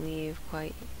let me leave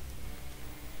quite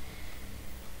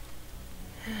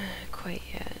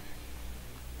yet.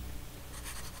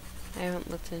 I haven't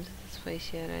looked into this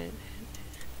place yet. I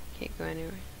can't go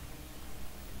anywhere.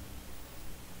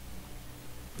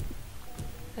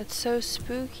 That's so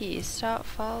spooky. Stop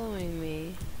following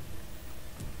me.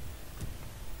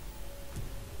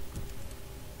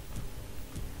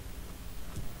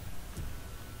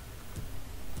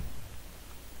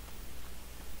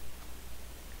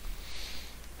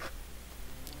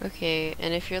 Okay,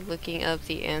 and if you're looking up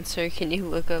the answer, can you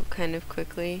look up kind of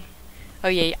quickly? Oh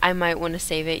yeah, I might want to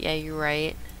save it. Yeah, you're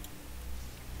right.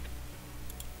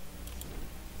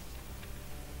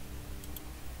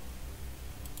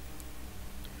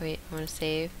 Wait, I want to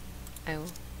save. I will.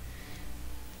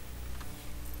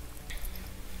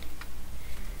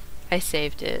 I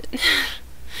saved it.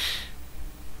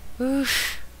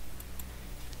 Oof.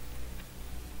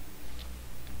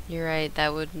 You're right,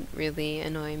 that would really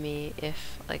annoy me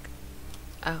if, like,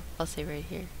 oh, I'll save right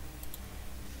here.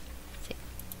 Save.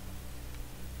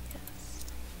 Yes.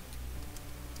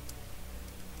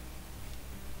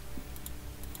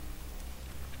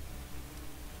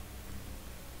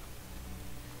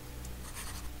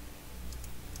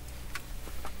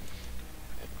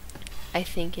 I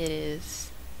think it is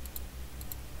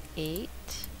 8.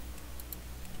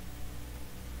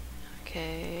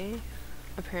 Okay.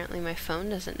 Apparently my phone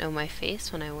doesn't know my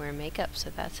face when I wear makeup, so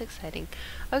that's exciting.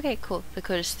 Okay, cool. The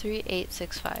code is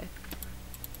 3865.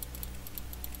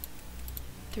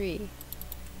 3,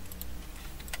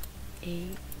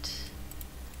 8.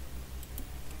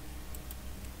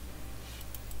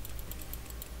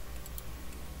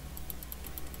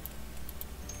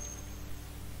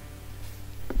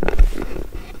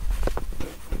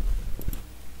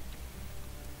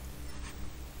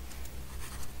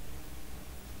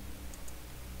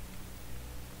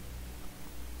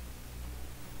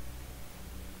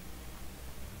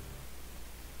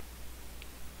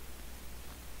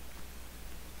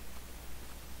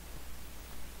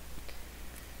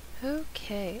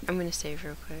 Okay, I'm gonna save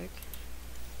real quick.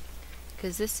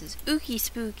 Cause this is ooky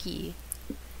spooky.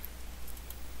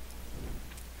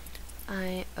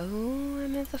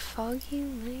 I'm at the foggy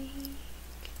lake.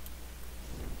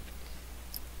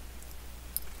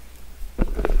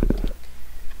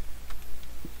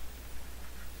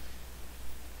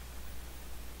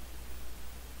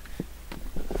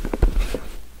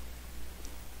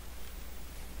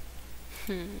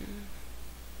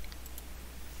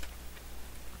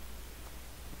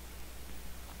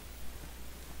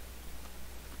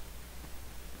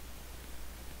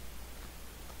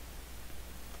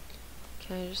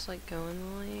 Can I just like go in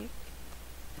the lake?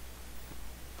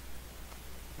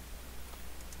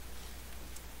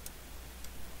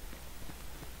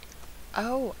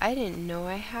 Oh, I didn't know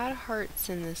I had hearts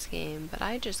in this game, but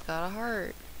I just got a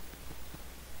heart.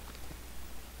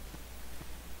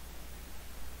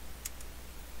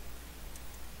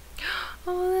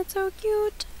 Oh, that's so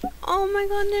cute. Oh my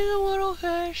god, there's a little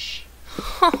fish.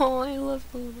 Oh, I love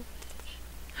the little fish.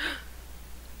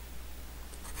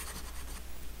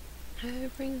 How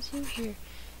brings you here?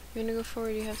 You're gonna go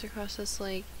forward, you have to cross this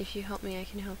lake. If you help me, I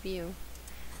can help you.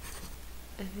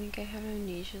 I think I have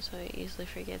amnesia, so I easily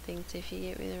forget things. If you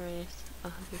get me the right,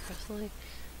 I'll help you cross the lake.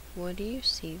 What do you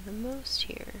see the most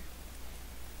here?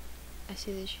 I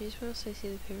see the trees most, I see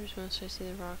the papers most, I see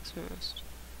the rocks most.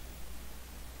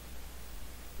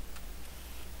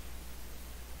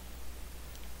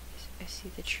 I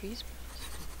see the trees most.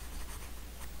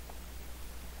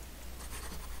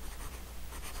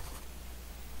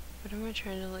 What am I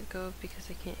trying to let go of because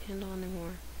I can't handle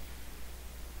anymore?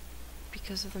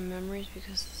 Because of the memories,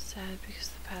 because of the sad, because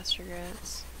of the past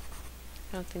regrets.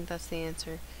 I don't think that's the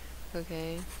answer.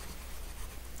 Okay.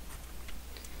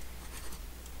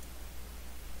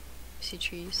 I see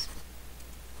trees.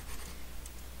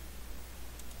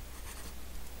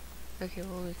 Okay,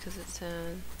 well, because it's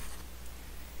sad.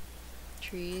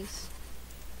 Trees.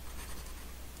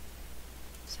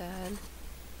 Sad.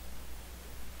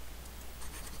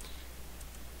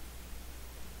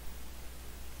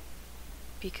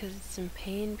 Because it's in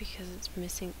pain, because it's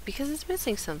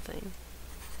missing something.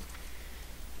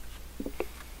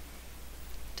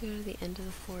 To go to the end of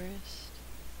the forest.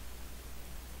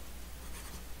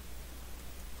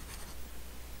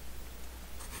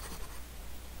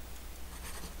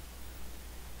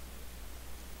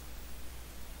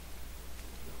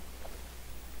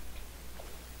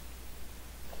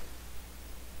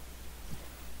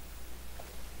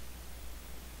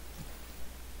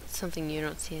 Something you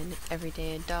don't see every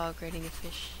day, a dog riding a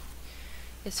fish.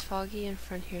 It's foggy in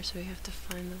front here, so we have to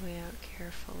find the way out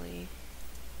carefully.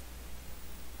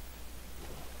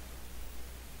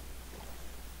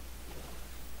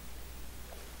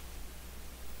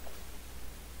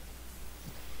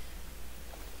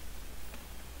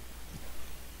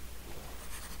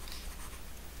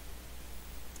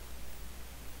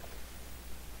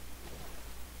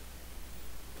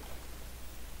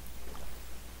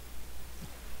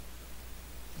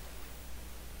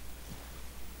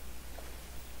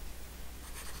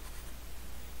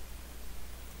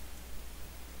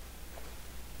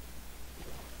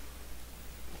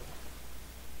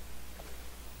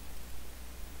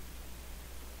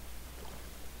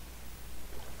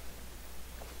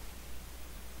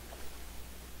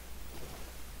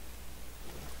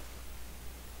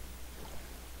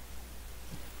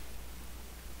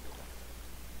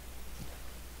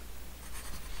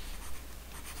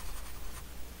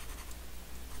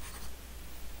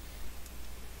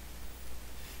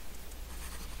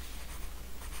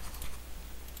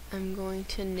 I'm going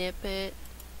to nip it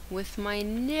with my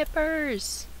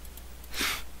nippers.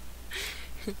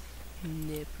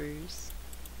 Nippers.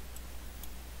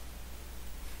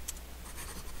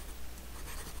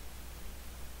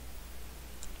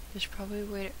 There's probably a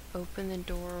way to open the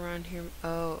door around here.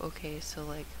 Oh, okay, so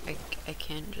like I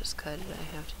can't just cut it.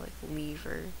 I have to like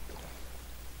lever.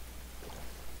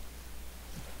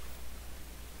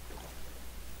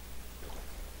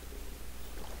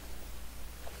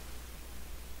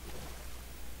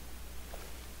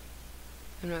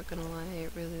 I'm not gonna lie,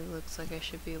 it really looks like I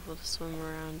should be able to swim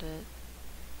around it.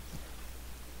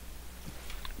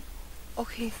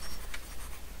 Okay.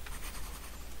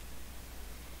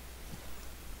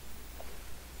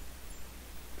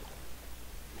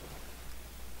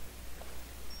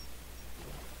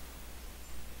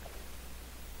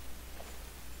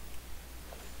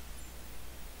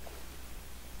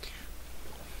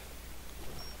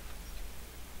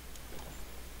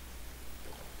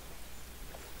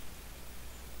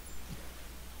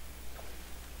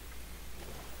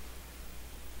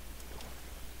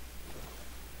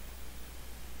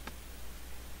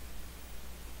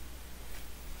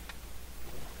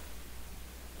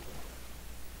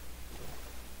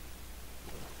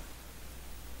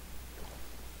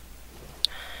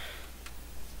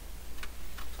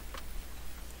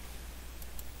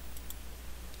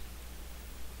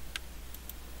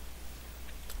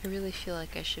 I really feel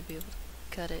like I should be able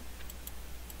to cut it.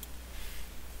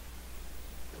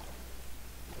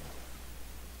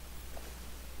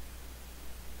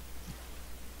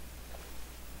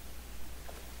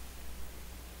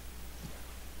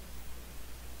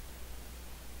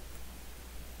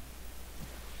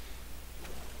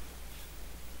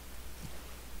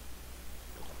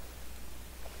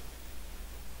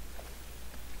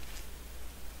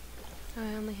 Oh,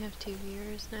 I only have 2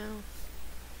 viewers now.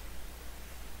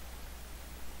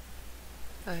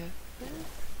 Okay.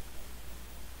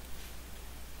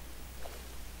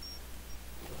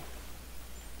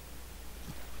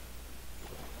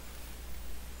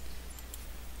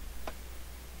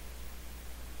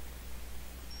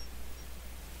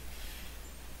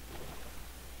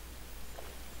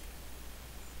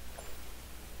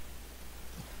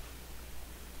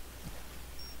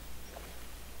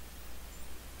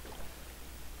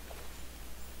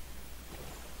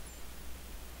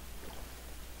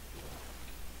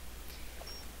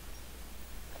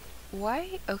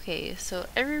 Why? Okay, so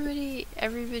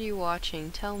everybody watching,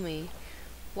 tell me,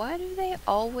 why do they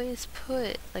always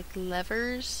put, like,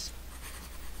 levers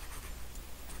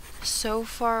so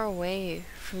far away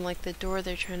from, like, the door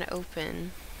they're trying to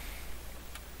open?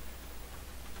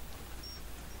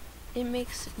 It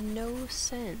makes no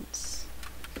sense.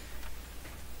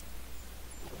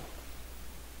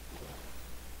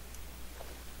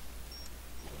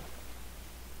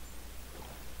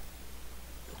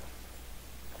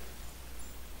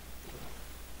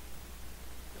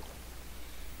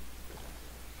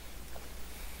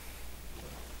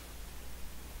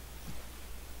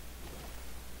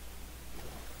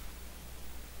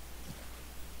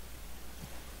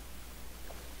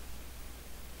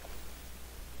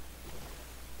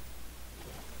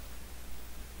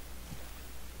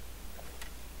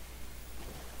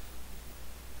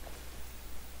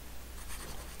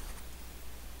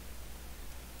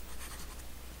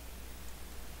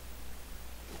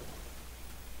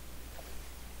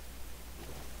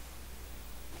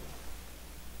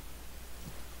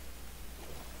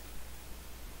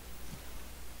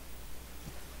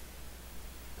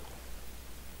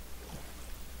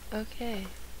 Okay.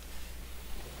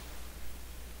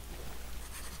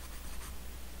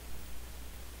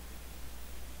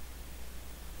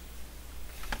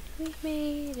 We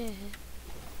made it.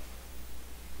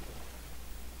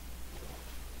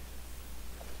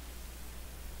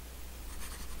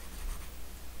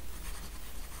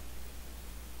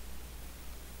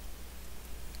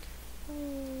 Oh.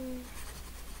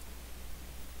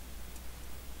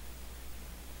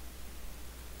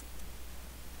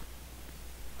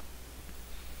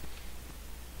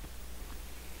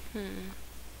 Hmm.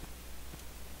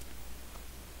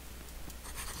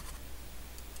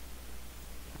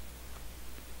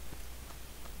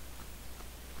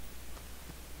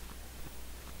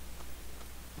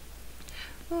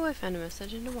 Oh, I found a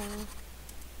message in the wall.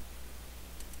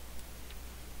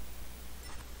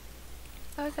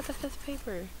 Oh, I got the 5th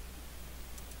paper.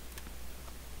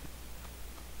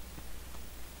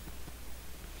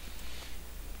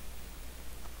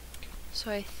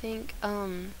 So I think,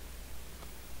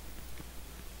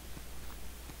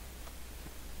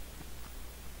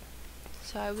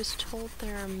 so I was told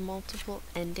there are multiple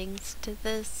endings to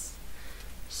this,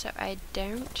 so I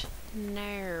don't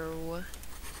know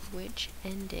which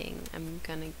ending I'm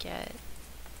gonna get.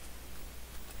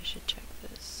 I should check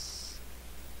this.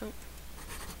 Oh.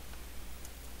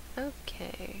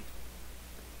 Okay.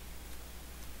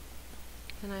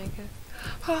 Can I go?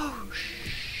 Oh,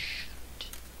 shoot.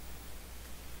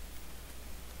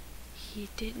 He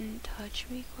didn't touch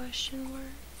me, question mark?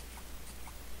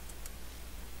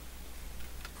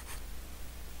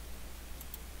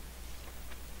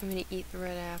 I'm gonna eat the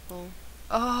red apple.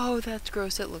 Oh, that's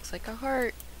gross. It looks like a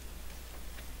heart.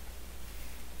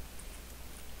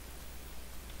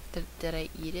 Did I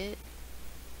eat it?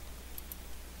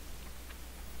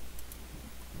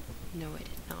 No, I did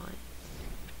not.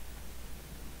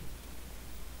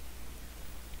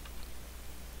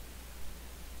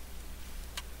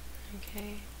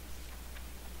 Okay.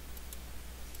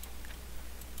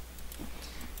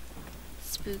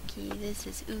 Spooky. This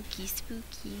is ooky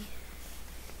spooky.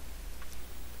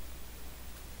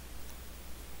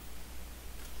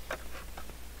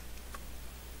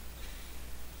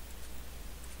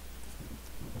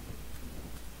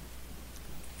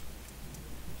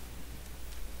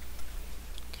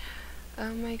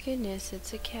 Oh my goodness,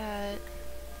 it's a cat.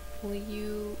 Will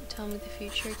you tell me the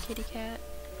future, kitty cat?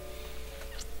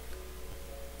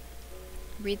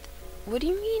 What do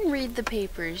you mean read the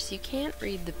papers? You can't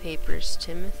read the papers,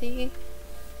 Timothy.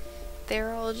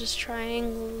 They're all just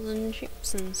triangles and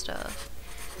shapes and stuff.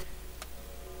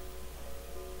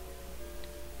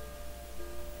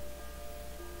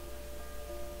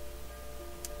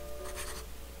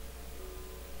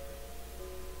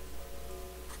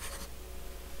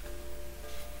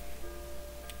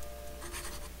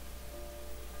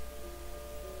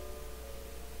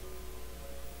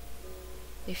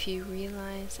 If you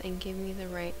realize and give me the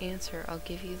right answer, I'll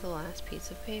give you the last piece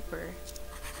of paper.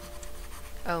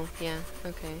 Oh, yeah,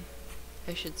 okay.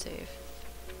 I should save.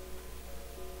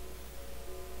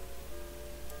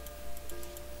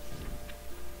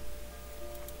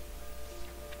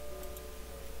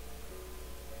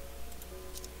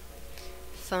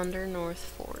 Thunder North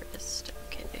Forest,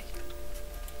 okay.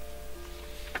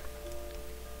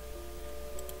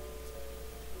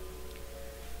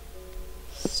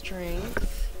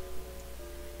 Strength.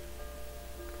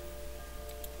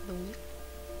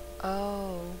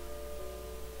 Oh.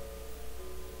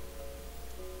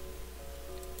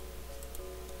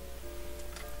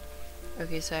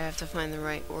 Okay, so I have to find the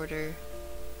right order.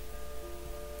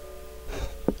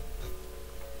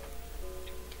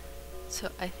 So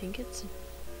I think it's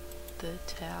the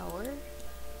tower,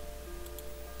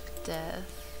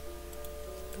 death,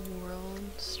 the world,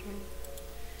 strength,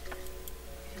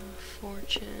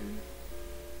 fortune.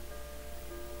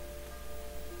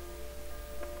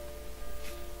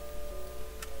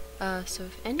 So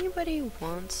if anybody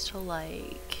wants to,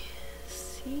 like,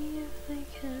 see if they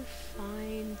can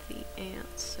find the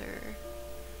answer,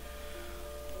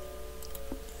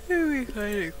 that'd be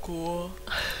kinda cool.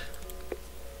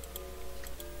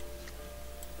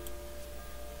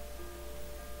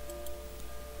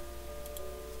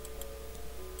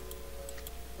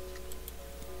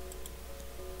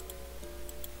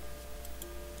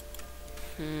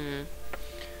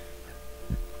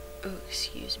 Oh,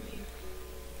 excuse me.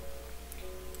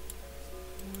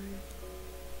 1,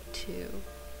 2,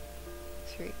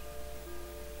 3.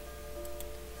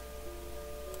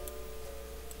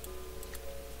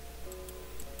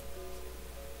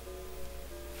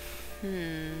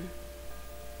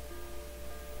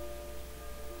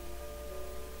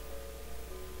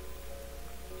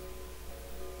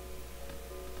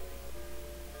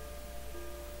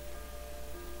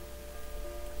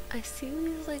 I see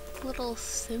these like little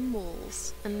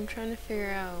symbols, and I'm trying to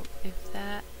figure out if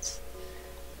that's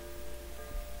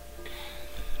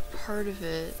part of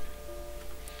it.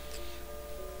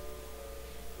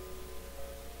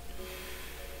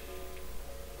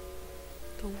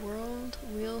 The world,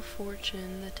 wheel of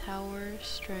fortune, the tower,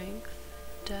 strength,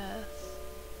 death.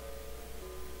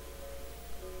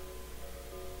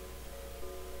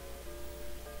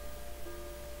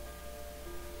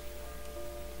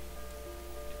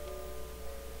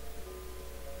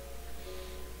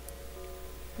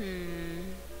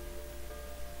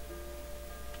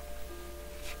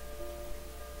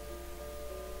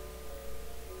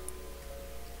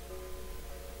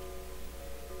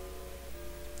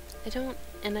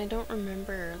 I don't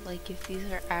remember, like, if these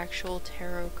are actual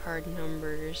tarot card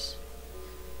numbers.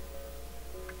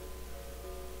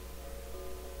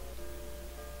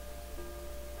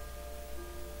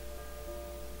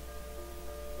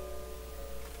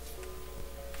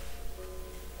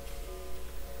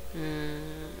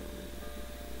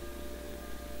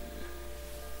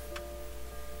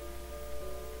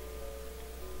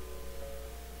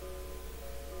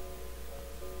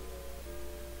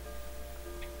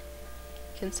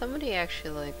 Can somebody actually,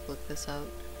 like, look this up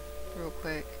real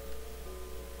quick?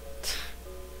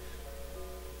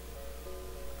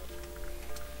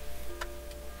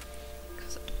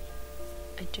 Because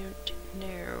I don't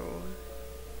know.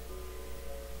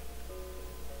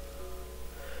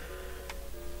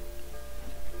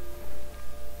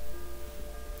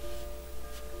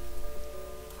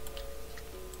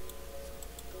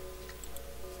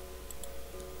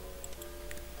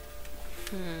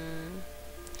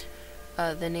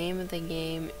 The name of the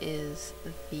game is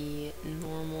The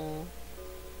Normal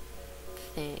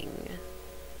Thing.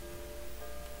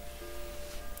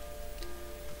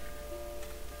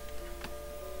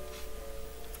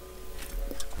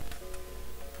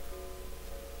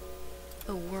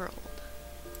 The world.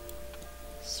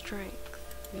 Strength.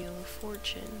 Wheel of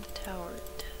Fortune. Tower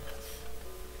of Death.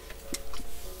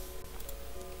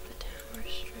 The Tower,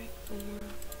 Strength, the world.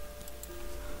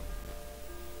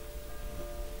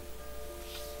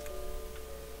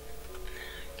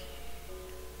 Okay.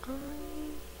 I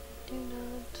do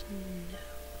not know.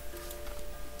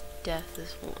 Death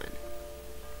is one.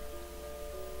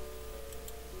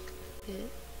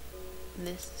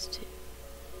 This is two.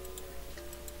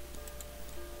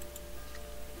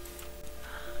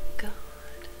 God.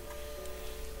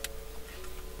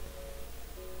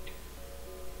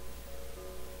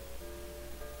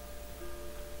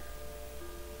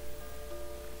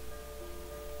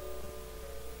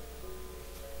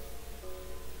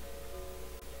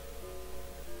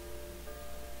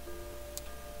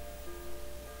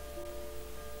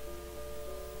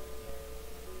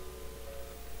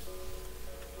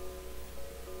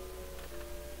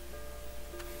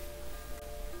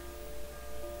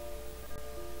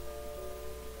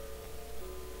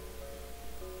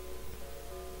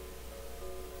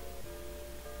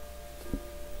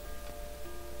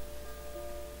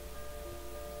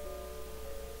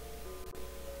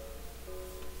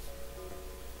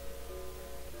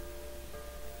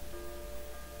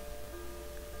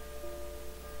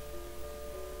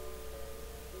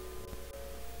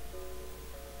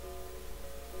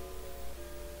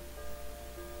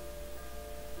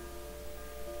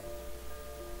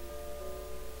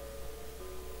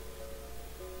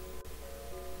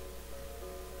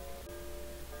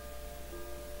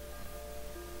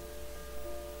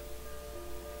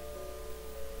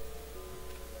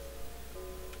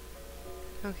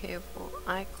 Okay, well,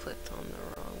 I clicked on the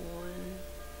wrong one.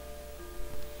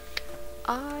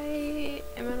 I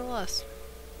am at a loss.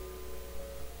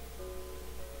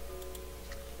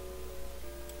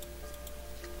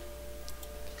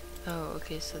 Oh,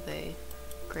 okay, so they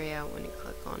gray out when you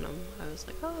click on them. I was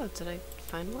like, oh, did I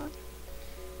find one?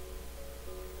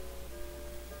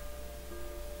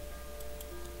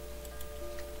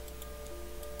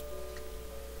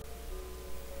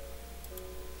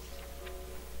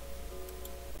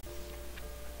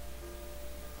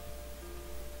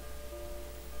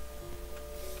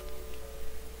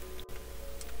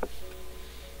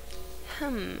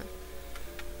 Hmm.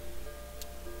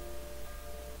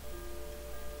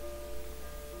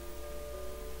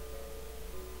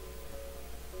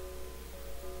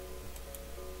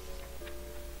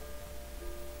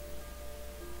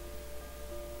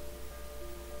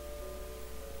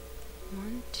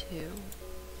 One, two.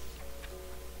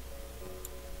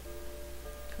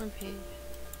 Front page.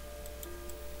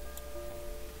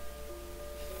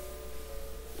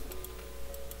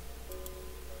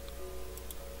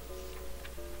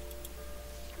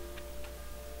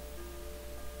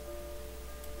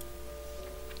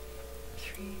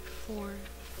 Three, four,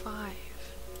 five.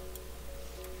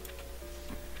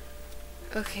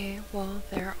 Okay, well,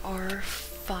 there are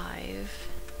 5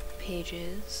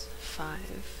 pages. 5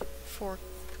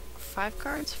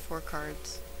 cards? 4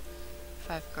 cards.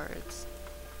 5 cards.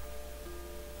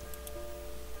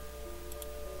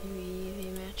 Maybe they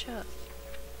match up.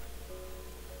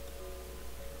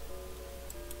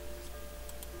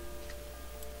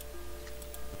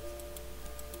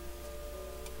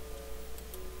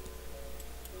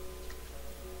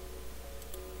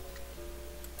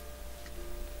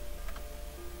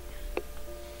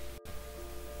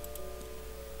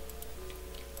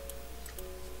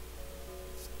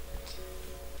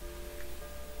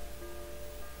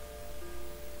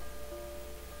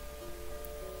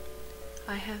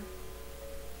 I have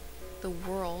the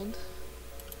world,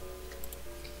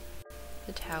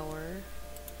 the tower,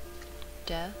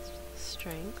 death,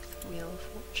 strength, wheel of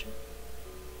fortune.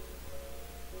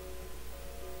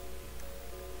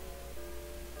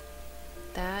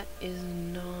 That is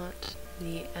not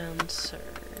the answer.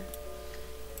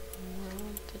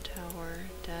 World, the tower,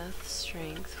 death,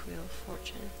 strength, wheel of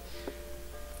fortune.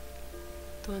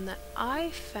 The one that I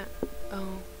found.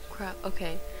 Oh crap.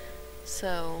 Okay,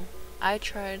 so I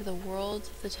tried the world,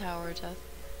 the tower, death.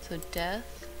 So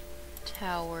death,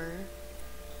 tower.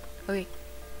 Okay.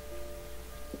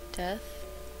 Death,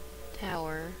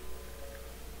 tower,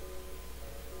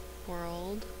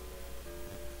 world,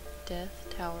 death,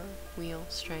 tower, wheel,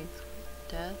 strength.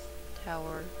 Death,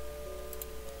 tower,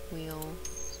 wheel.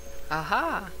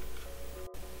 Aha!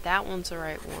 That one's the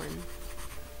right one.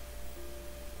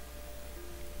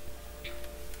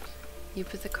 You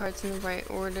put the cards in the right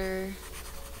order.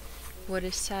 What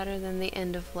is sadder than the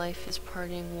end of life is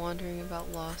parting, wandering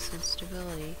about loss and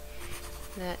stability.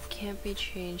 That can't be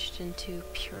changed into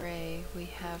puree. We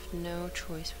have no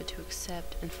choice but to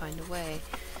accept and find a way.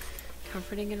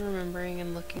 Comforting and remembering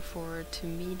and looking forward to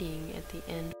meeting at the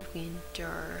end we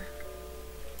endure.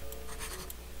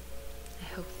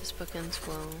 I hope this book ends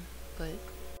well, but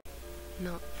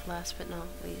not last but not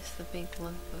least, the big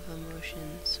lump of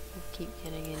emotions will keep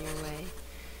getting in your way.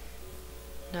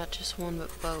 Not just one,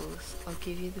 but both. I'll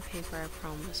give you the paper, I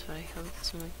promise, but I hope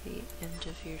this will make the end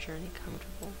of your journey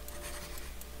comfortable.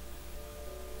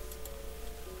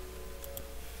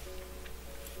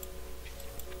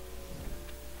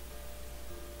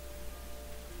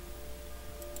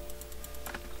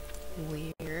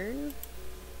 Weird.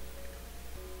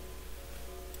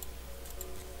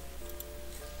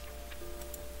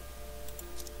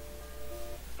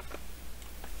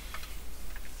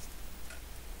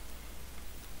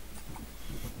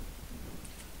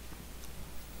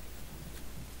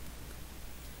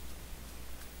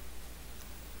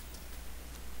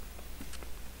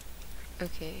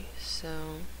 Okay, so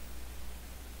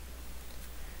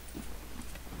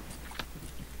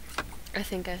I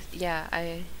think I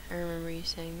remember you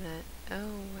saying that. Oh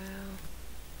wow.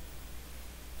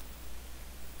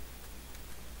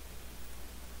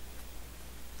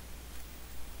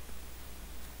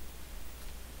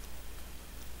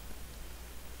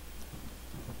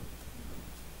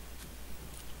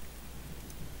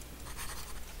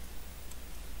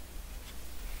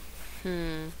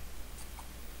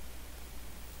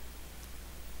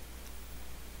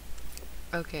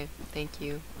 Okay, thank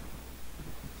you.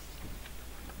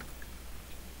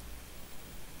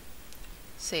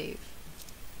 Save.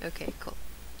 Okay, cool.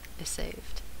 I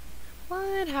saved.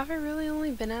 What? Have I really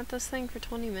only been at this thing for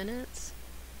 20 minutes?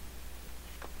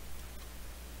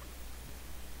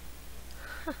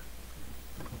 Huh.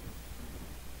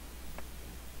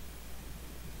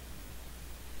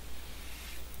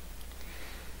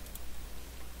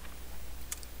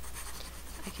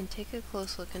 I can take a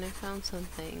close look and I found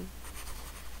something.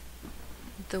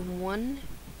 The one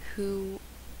who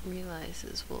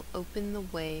realizes will open the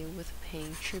way with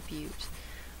paying tribute.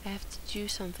 I have to do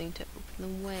something to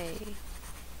open the way.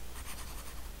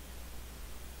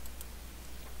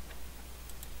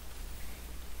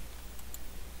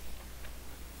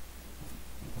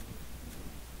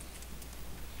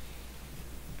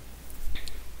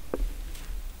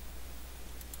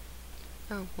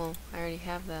 Oh, well, I already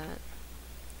have that.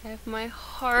 I have my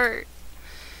heart.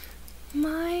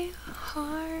 My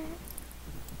heart.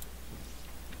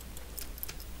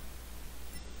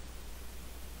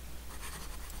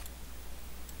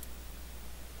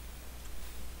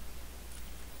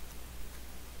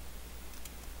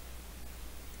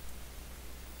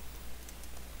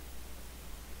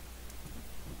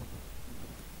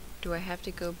 Do I have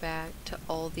to go back to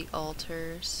all the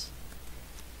altars?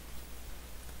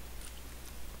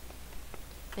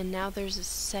 And now there's a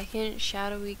second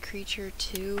shadowy creature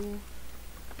too.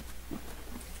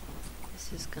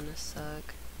 This is gonna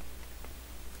suck.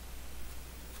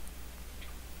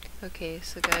 Okay,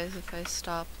 so guys, if I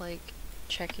stop like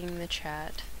checking the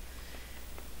chat,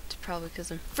 it's probably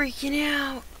because I'm freaking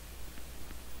out.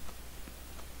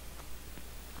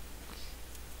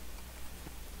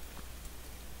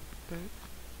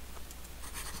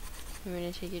 I'm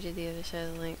gonna take you to the other side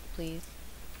of the link, please.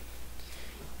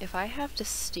 If I have to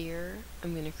steer,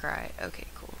 I'm gonna cry. Okay,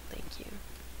 cool. Thank you.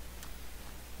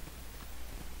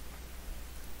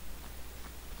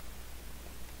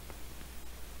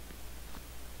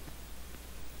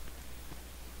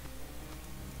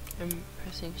 I'm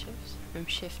pressing shifts. I'm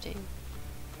shifting.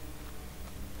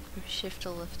 I'm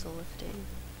shift-a-lift-a-lifting.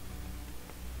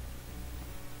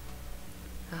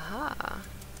 Aha!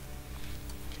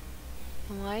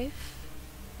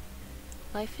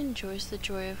 Life enjoys the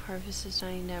joy of harvest is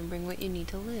dying down. Bring what you need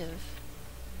to live.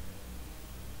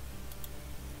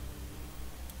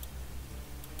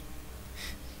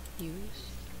 Use.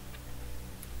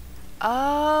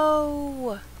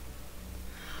 Oh!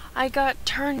 I got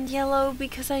turned yellow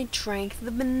because I drank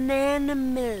the banana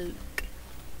milk.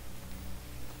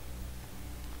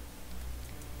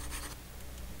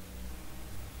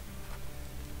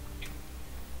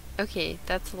 Okay,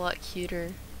 that's a lot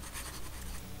cuter.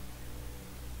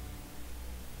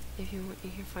 If you want,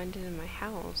 you can find it in my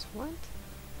house. What?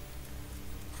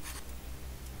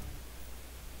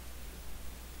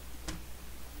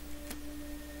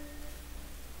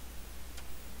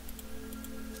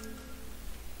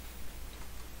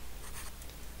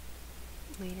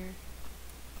 Later.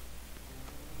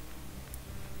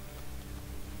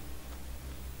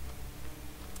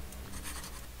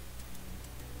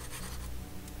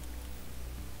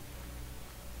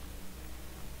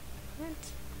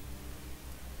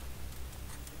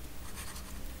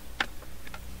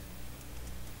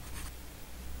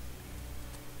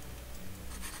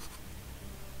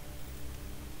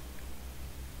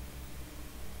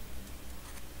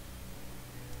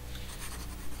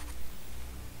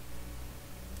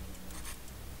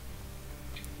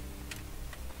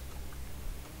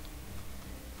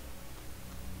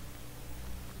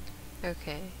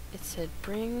 Okay, it said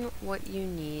bring what you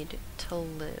need to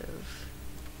live.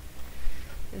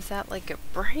 Is that like a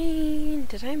brain?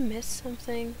 Did I miss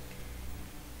something?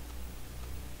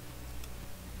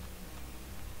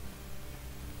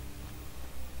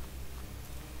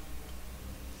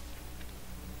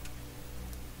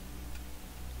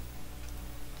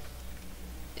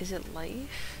 Is it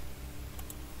life?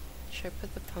 Should I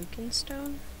put the pumpkin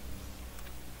stone?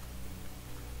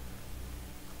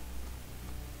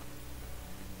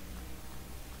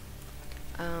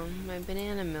 My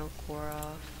banana milk wore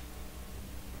off.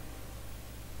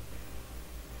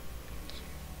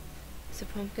 It's a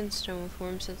pumpkin stone with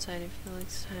worms inside. I feel like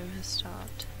time has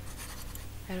stopped.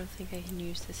 I don't think I can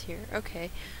use this here. Okay.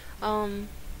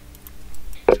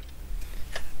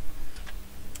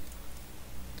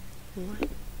 What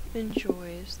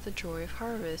enjoys the joy of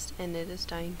harvest, and it is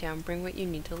dying down. Bring what you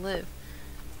need to live.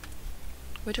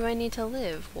 What do I need to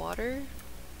live? Water?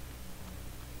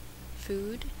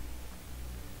 Food?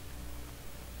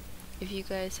 If you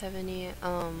guys have any,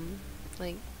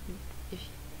 like, if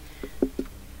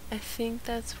I think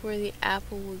that's where the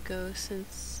apple would go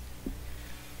since...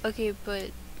 Okay, but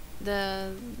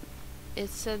it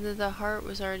said that the heart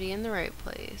was already in the right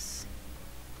place.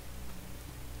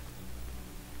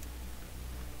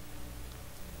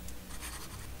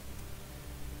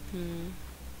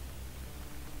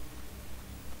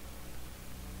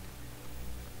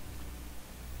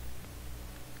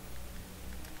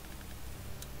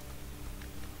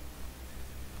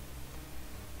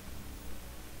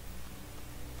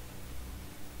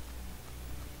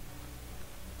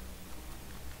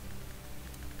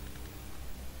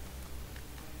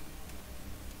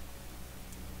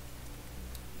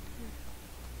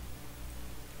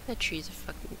 That tree's a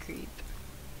fucking creep.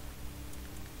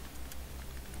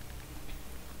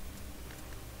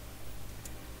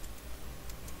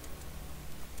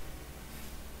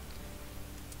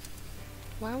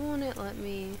 Why won't it let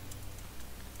me...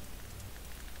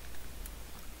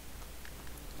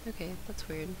 Okay, that's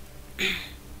weird.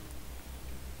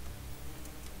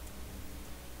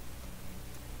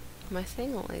 My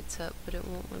thing lights up, but it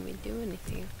won't let me do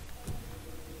anything.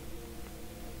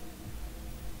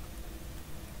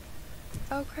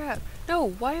 Oh crap. No,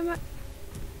 why am I...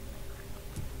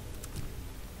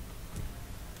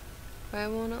 Why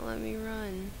won't it let me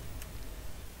run?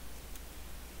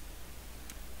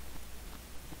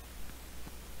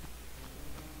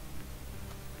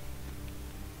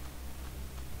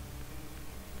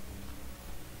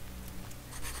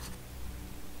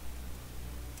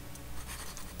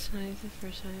 Tonight's the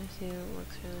first time I see it. It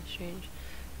looks really strange.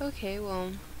 Okay,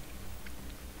 well...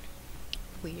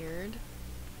 Weird.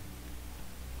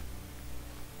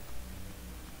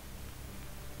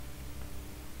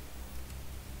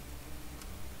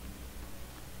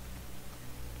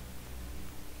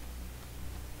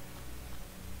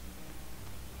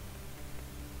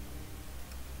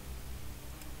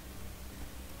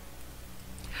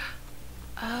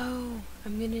 Oh,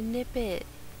 I'm gonna nip it.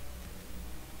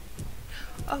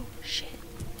 Oh, shit.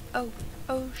 Oh,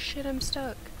 shit, I'm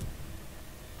stuck.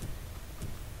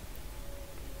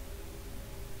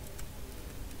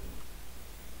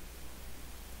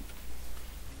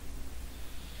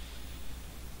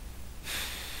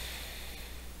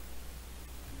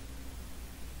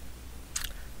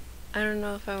 I don't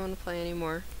know if I want to play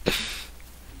anymore.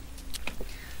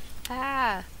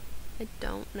 I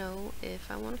don't know if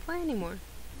I want to play anymore.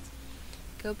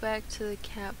 Go back to the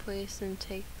cat place and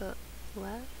take the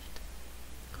left?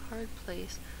 Card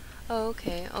place. Oh,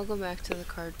 okay. I'll go back to the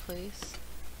card place.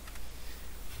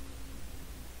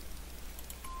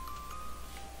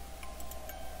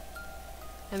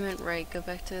 I meant right. Go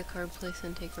back to the card place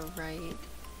and take a right.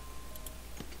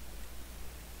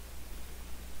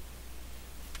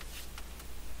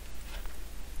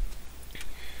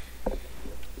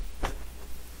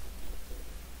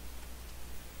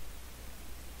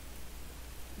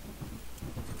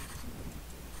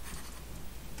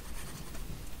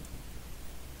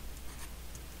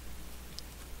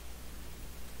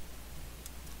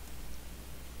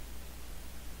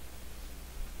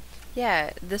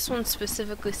 Yeah, this one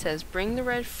specifically says, bring the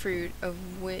red fruit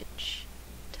of which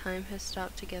time has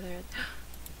stopped together.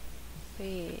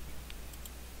 Wait.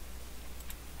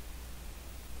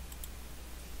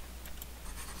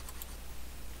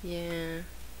 Yeah.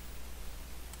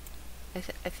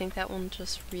 I think that one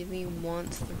just really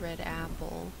wants the red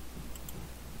apple.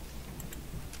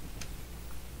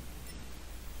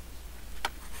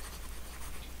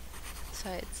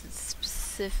 So it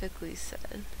specifically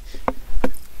said.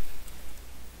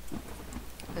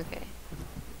 Okay.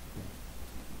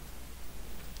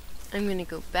 I'm gonna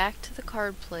go back to the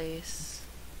card place.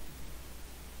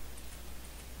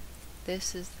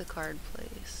 This is the card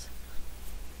place.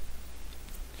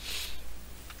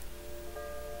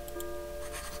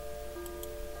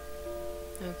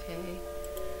 Okay.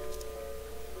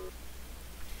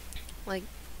 Like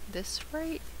this,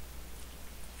 right?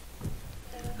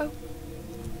 Oh.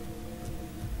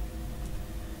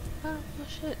 Oh, well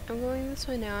shit. I'm going this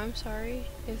way now. I'm sorry.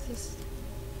 If this...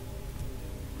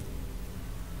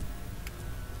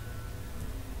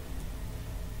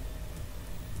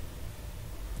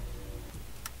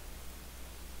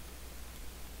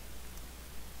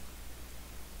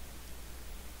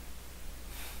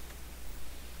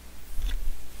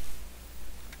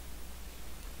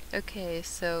 Okay,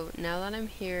 so now that I'm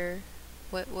here,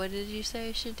 what did you say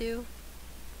I should do?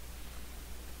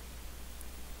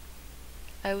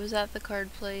 I was at the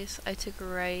card place, I took a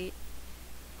right.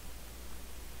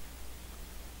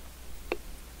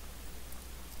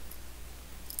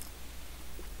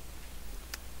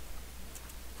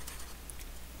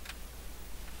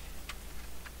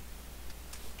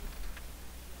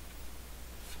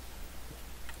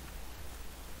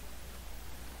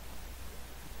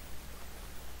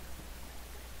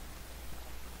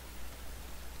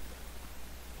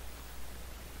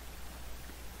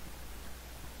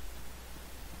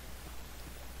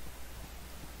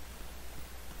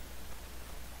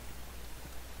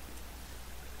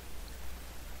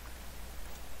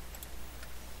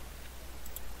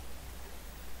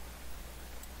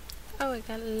 Oh, I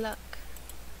got luck.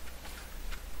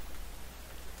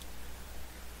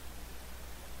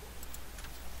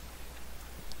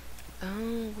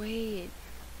 Oh, wait.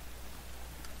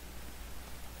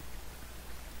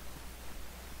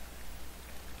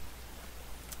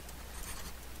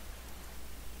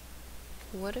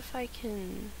 What if I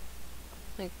can,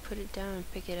 like, put it down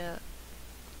and pick it up?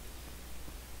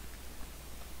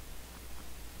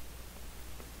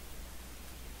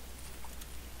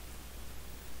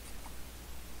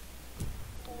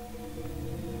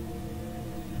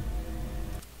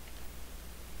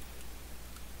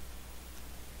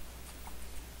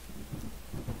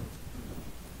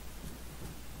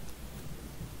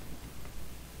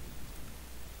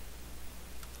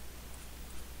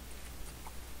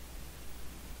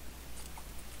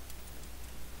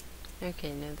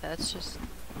 Okay, no, that's just...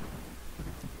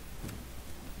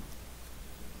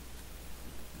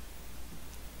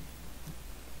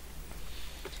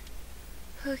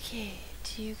 Okay,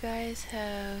 do you guys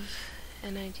have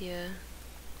an idea?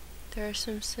 There are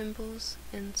some symbols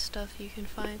and stuff you can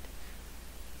find.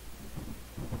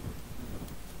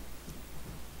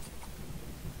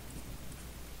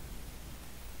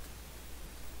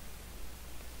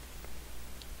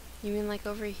 You mean like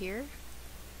over here?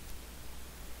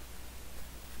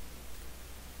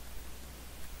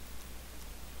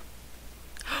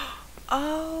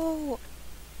 Oh!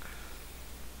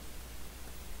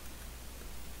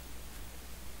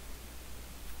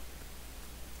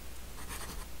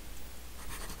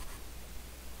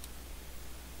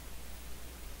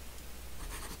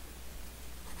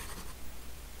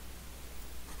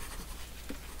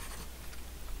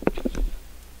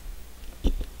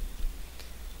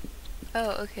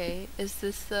 Oh, okay. Is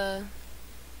this the...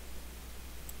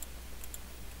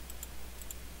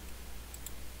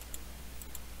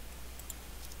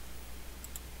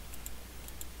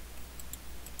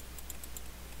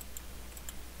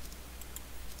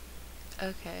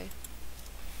 Okay.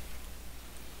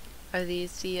 Are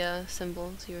these the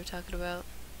symbols you were talking about?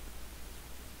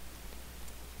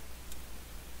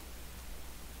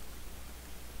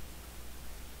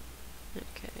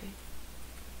 Okay.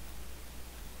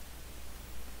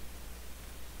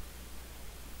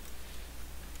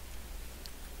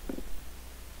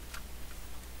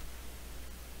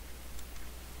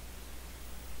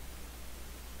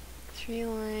 Three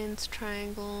lines,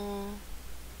 triangle,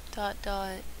 dot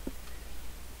dot.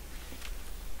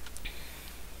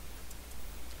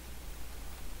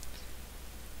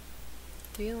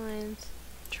 Three lines,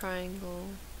 triangle,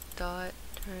 dot,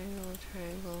 triangle,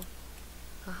 triangle.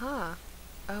 Aha!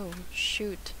 Oh,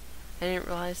 shoot. I didn't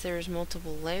realize there was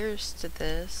multiple layers to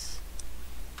this.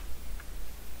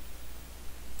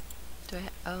 Do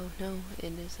I oh no,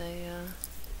 it is a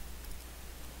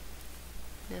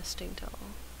nesting doll.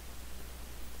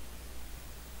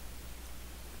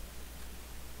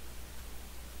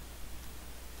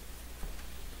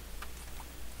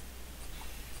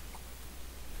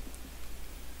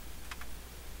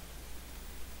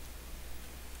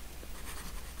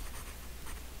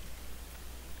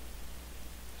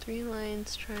 Three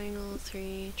lines, triangle,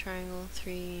 three, triangle,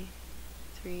 three,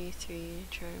 three, three,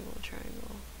 triangle,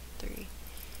 triangle, three.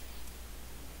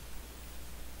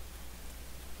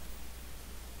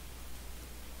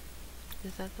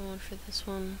 Is that the one for this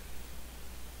one?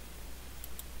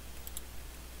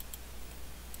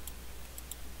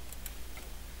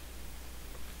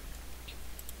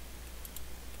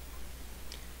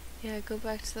 Yeah, go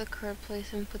back to the card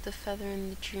place and put the feather in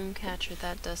the dream catcher.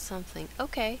 That does something.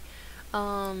 Okay.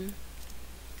 I'll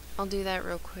do that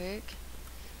real quick.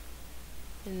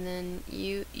 And then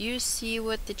you see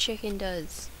what the chicken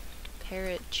does.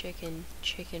 Parrot, chicken,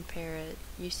 chicken, parrot.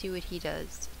 You see what he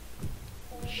does.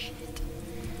 Shit.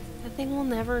 That thing will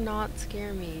never not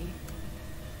scare me.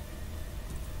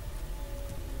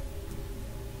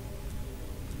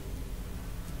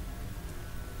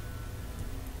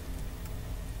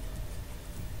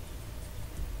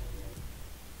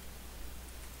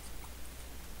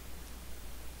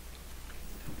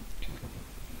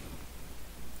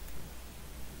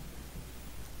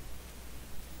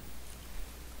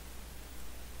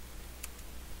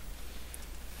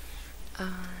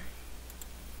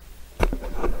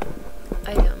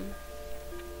 Item.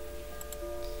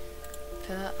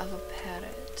 Feather of a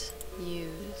parrot.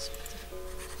 Use.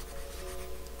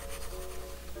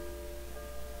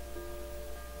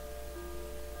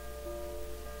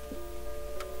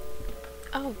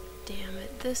 Oh, damn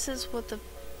it. This is what the...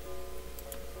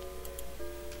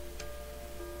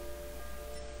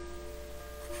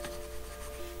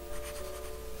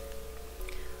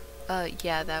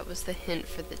 yeah, that was the hint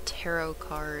for the tarot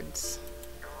cards.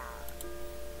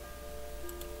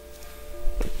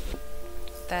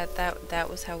 That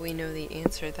was how we know the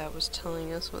answer. That was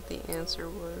telling us what the answer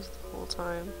was the whole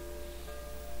time.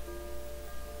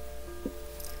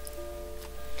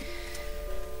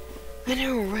 I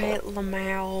know, right,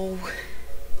 Lamau?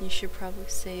 You should probably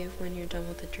save when you're done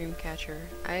with the Dreamcatcher.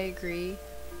 I agree.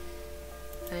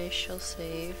 I shall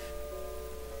save.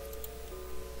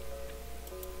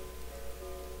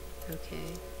 Okay.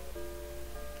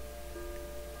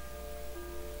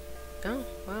 Oh,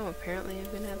 wow, apparently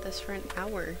I've been at this for an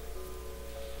hour.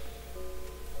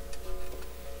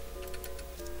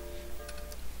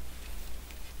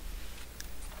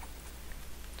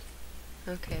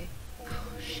 Okay. Oh,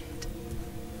 shit.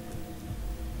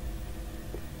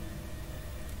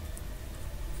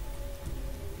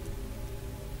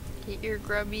 Get your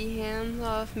grubby hands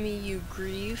off me, you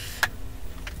grief.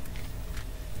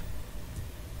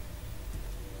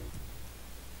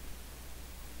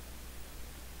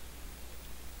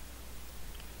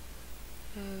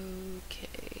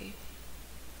 Okay.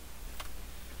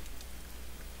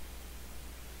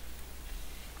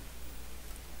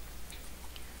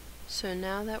 So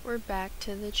now that we're back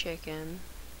to the chicken,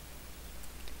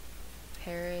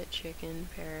 parrot, chicken,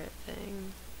 parrot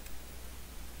thing.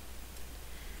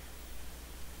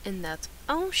 And that's...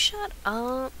 Oh, shut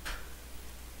up!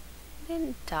 I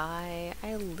didn't die.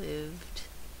 I lived.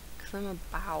 'Cause I'm a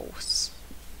bouse.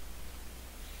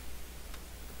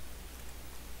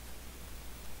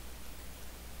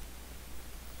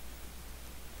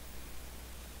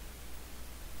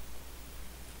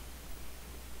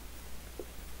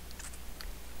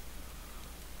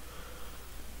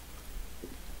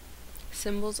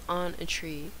 Symbols on a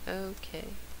tree. Okay.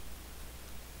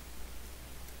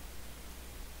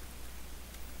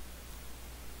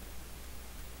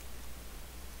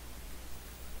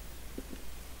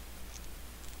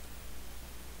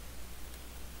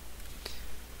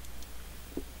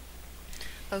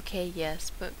 Okay,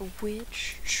 yes, but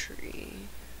which tree?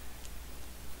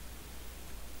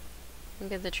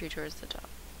 Look at the tree towards the top.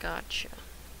 Gotcha.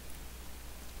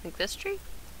 Like this tree?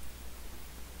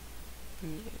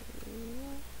 No.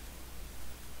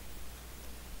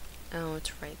 Oh,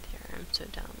 it's right there. I'm so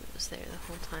dumb. It was there the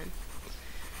whole time.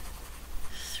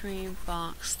 3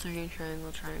 box, 3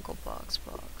 triangle, triangle, box,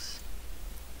 box.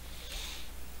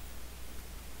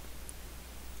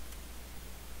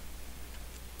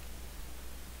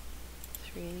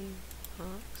 Three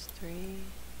box, 3.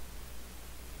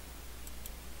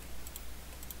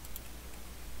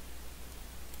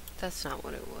 That's not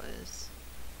what it was.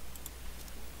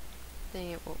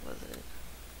 Dang it, what was it?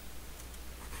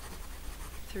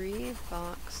 3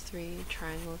 box, 3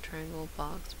 triangle, triangle,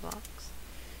 box, box.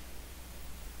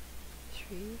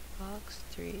 3 box,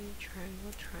 3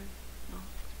 triangle, triangle, box,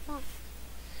 box.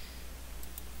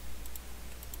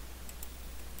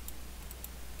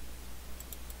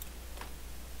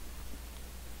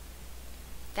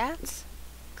 That's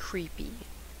creepy,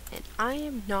 and I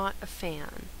am not a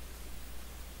fan.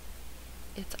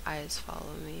 Its eyes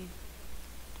follow me.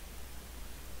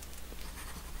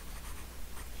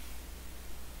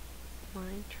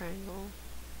 Line, triangle.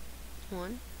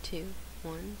 1, 2,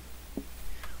 1.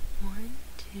 1,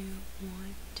 2,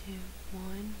 1, 2, 1,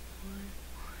 1, 1,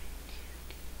 2,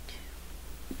 2,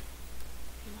 2.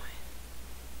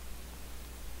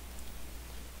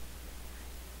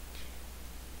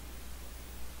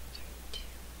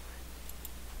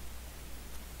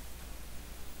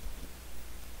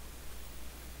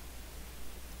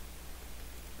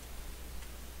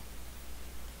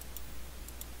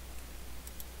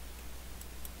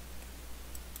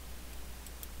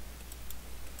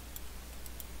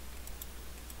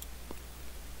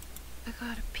 I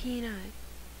got a peanut.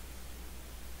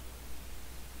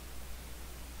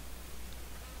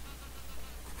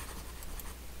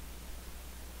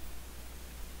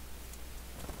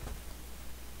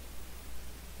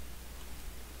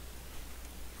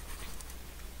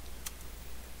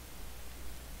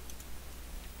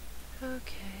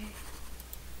 Okay.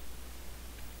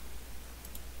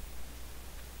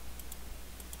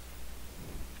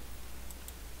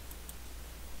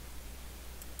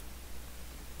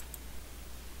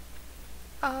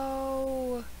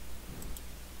 Oh.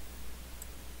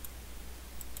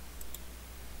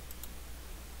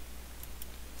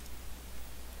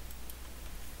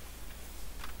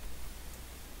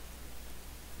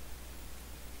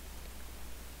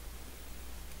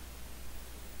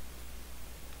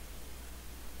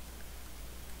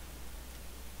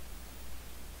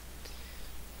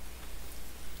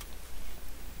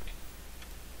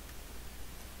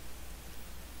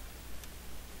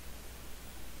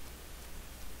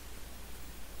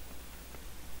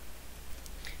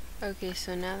 Okay,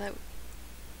 so now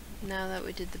that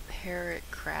we did the parrot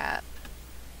crap.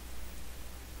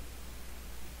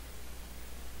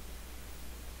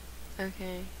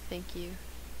 Okay, thank you.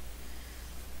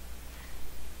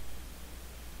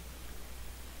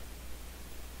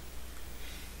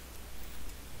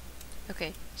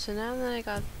 Okay, so now that I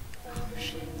got... Oh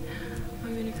shit,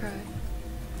 I'm gonna cry.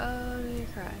 Oh, I'm gonna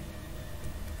cry.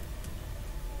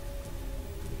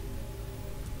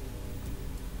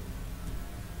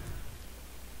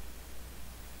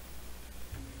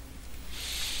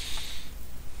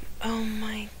 Oh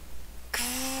my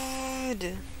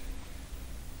god.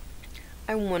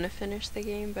 I want to finish the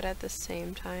game, but at the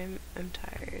same time, I'm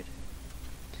tired.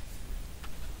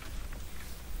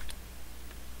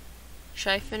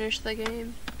 Should I finish the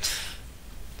game?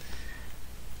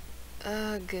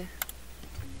 Ugh.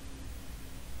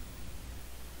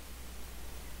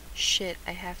 Shit,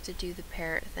 I have to do the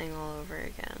parrot thing all over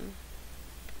again.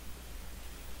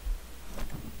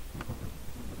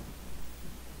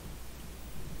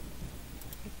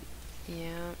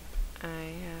 Yeah, I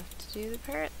have to do the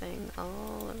parrot thing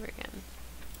all over again.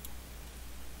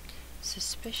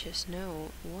 Suspicious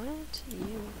note. What?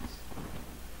 Use.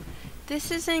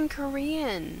 This is in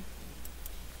Korean.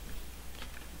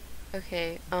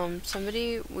 Okay,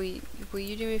 somebody, will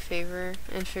you do me a favor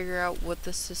and figure out what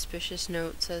the suspicious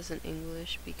note says in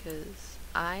English, because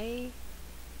I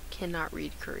cannot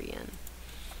read Korean.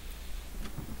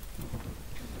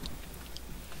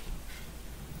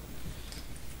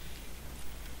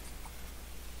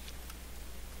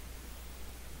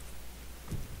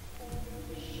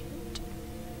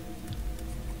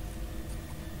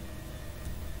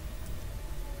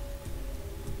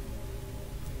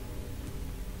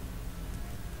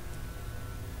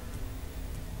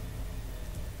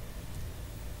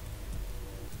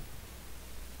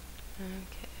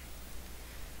 Okay.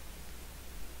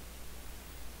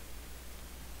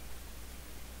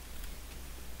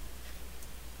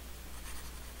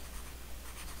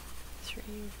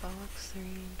 Three, box, three,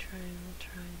 triangle,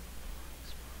 triangle,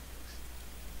 box, box.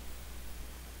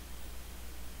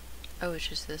 Oh, it's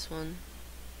just this one.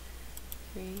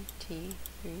 3T,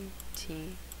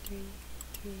 3T, 3,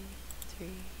 3, 3, T,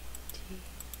 T.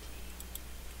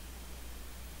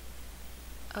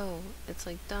 Oh, it's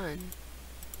like done.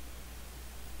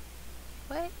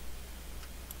 What?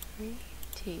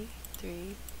 3T,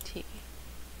 3T.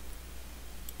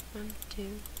 1,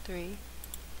 2, 3,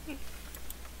 3.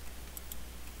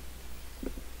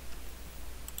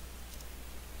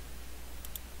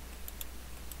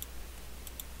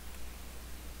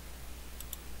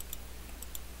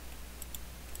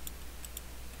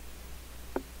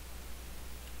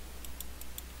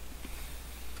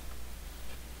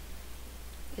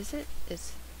 Is it?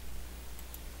 It's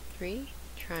 3,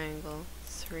 triangle,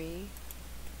 3,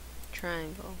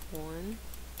 triangle, 1,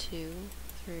 2,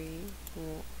 3,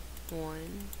 1,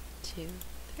 2,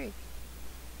 3.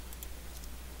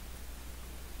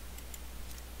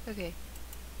 Okay.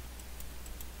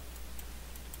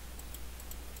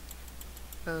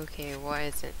 Okay, why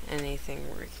isn't anything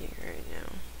working right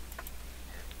now?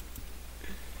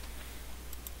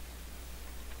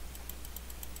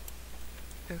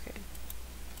 Okay.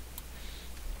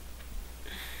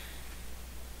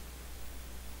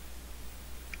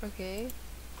 Okay.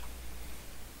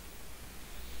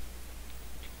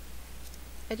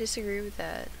 I disagree with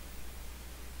that.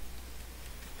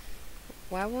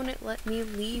 Why won't it let me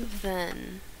leave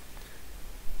then?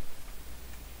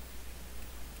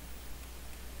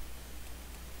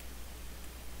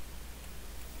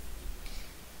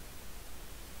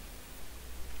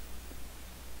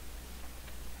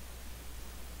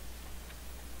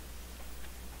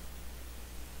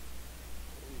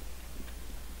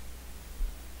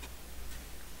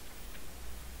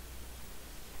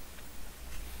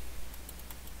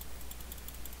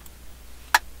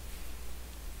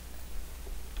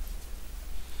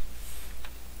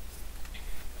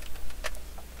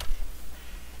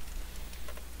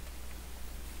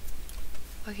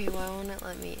 Okay, why won't it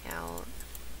let me out?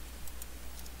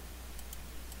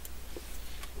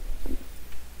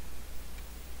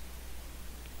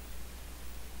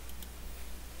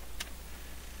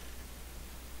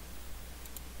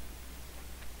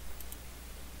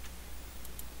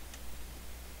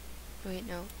 Wait,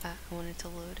 no, I wanted to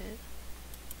load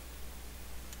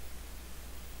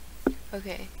it.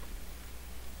 Okay.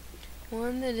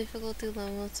 1, the difficulty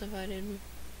level is divided.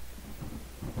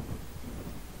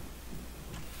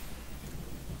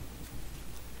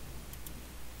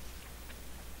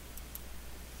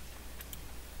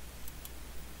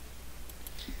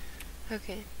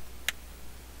 Okay.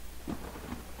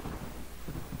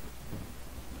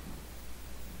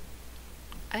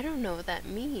 I don't know what that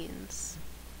means.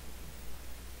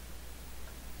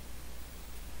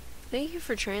 Thank you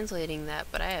for translating that,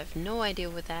 but I have no idea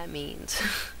what that means.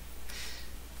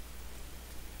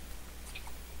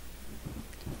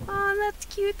 Oh, that's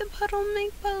cute. The puddle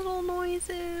make puddle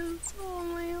noises. Oh,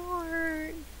 my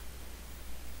heart.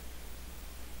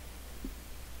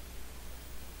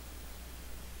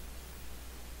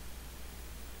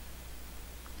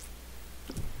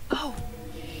 Oh.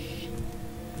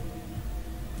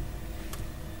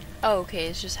 Oh, okay.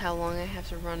 It's just how long I have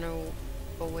to run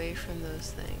away from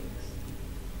those things.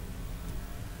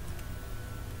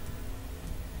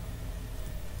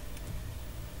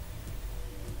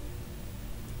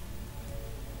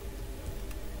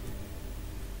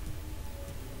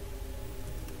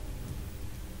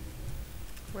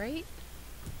 Right?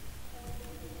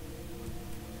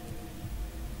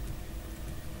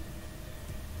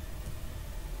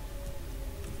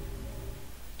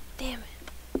 Damn it.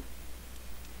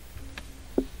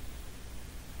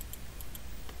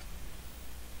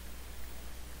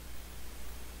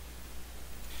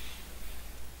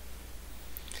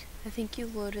 I think you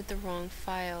loaded the wrong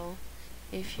file.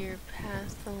 If you're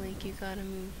past the link, you gotta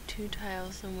move 2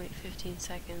 tiles and wait 15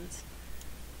 seconds.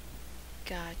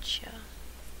 Gotcha.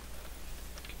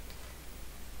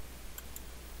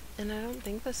 And I don't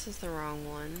think this is the wrong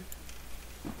one.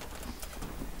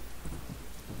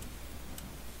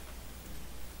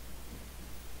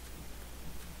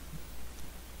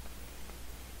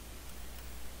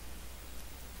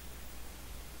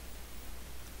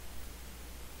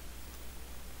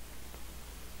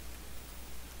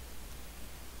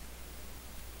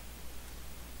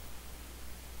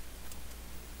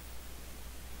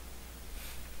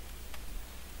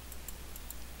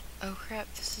 Oh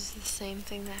crap, this is the same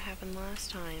thing that happened last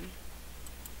time.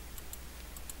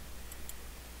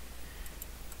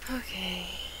 Okay.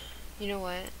 You know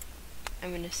what?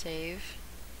 I'm gonna save.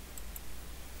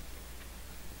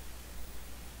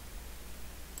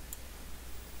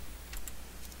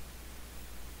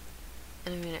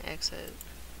 And I'm gonna exit.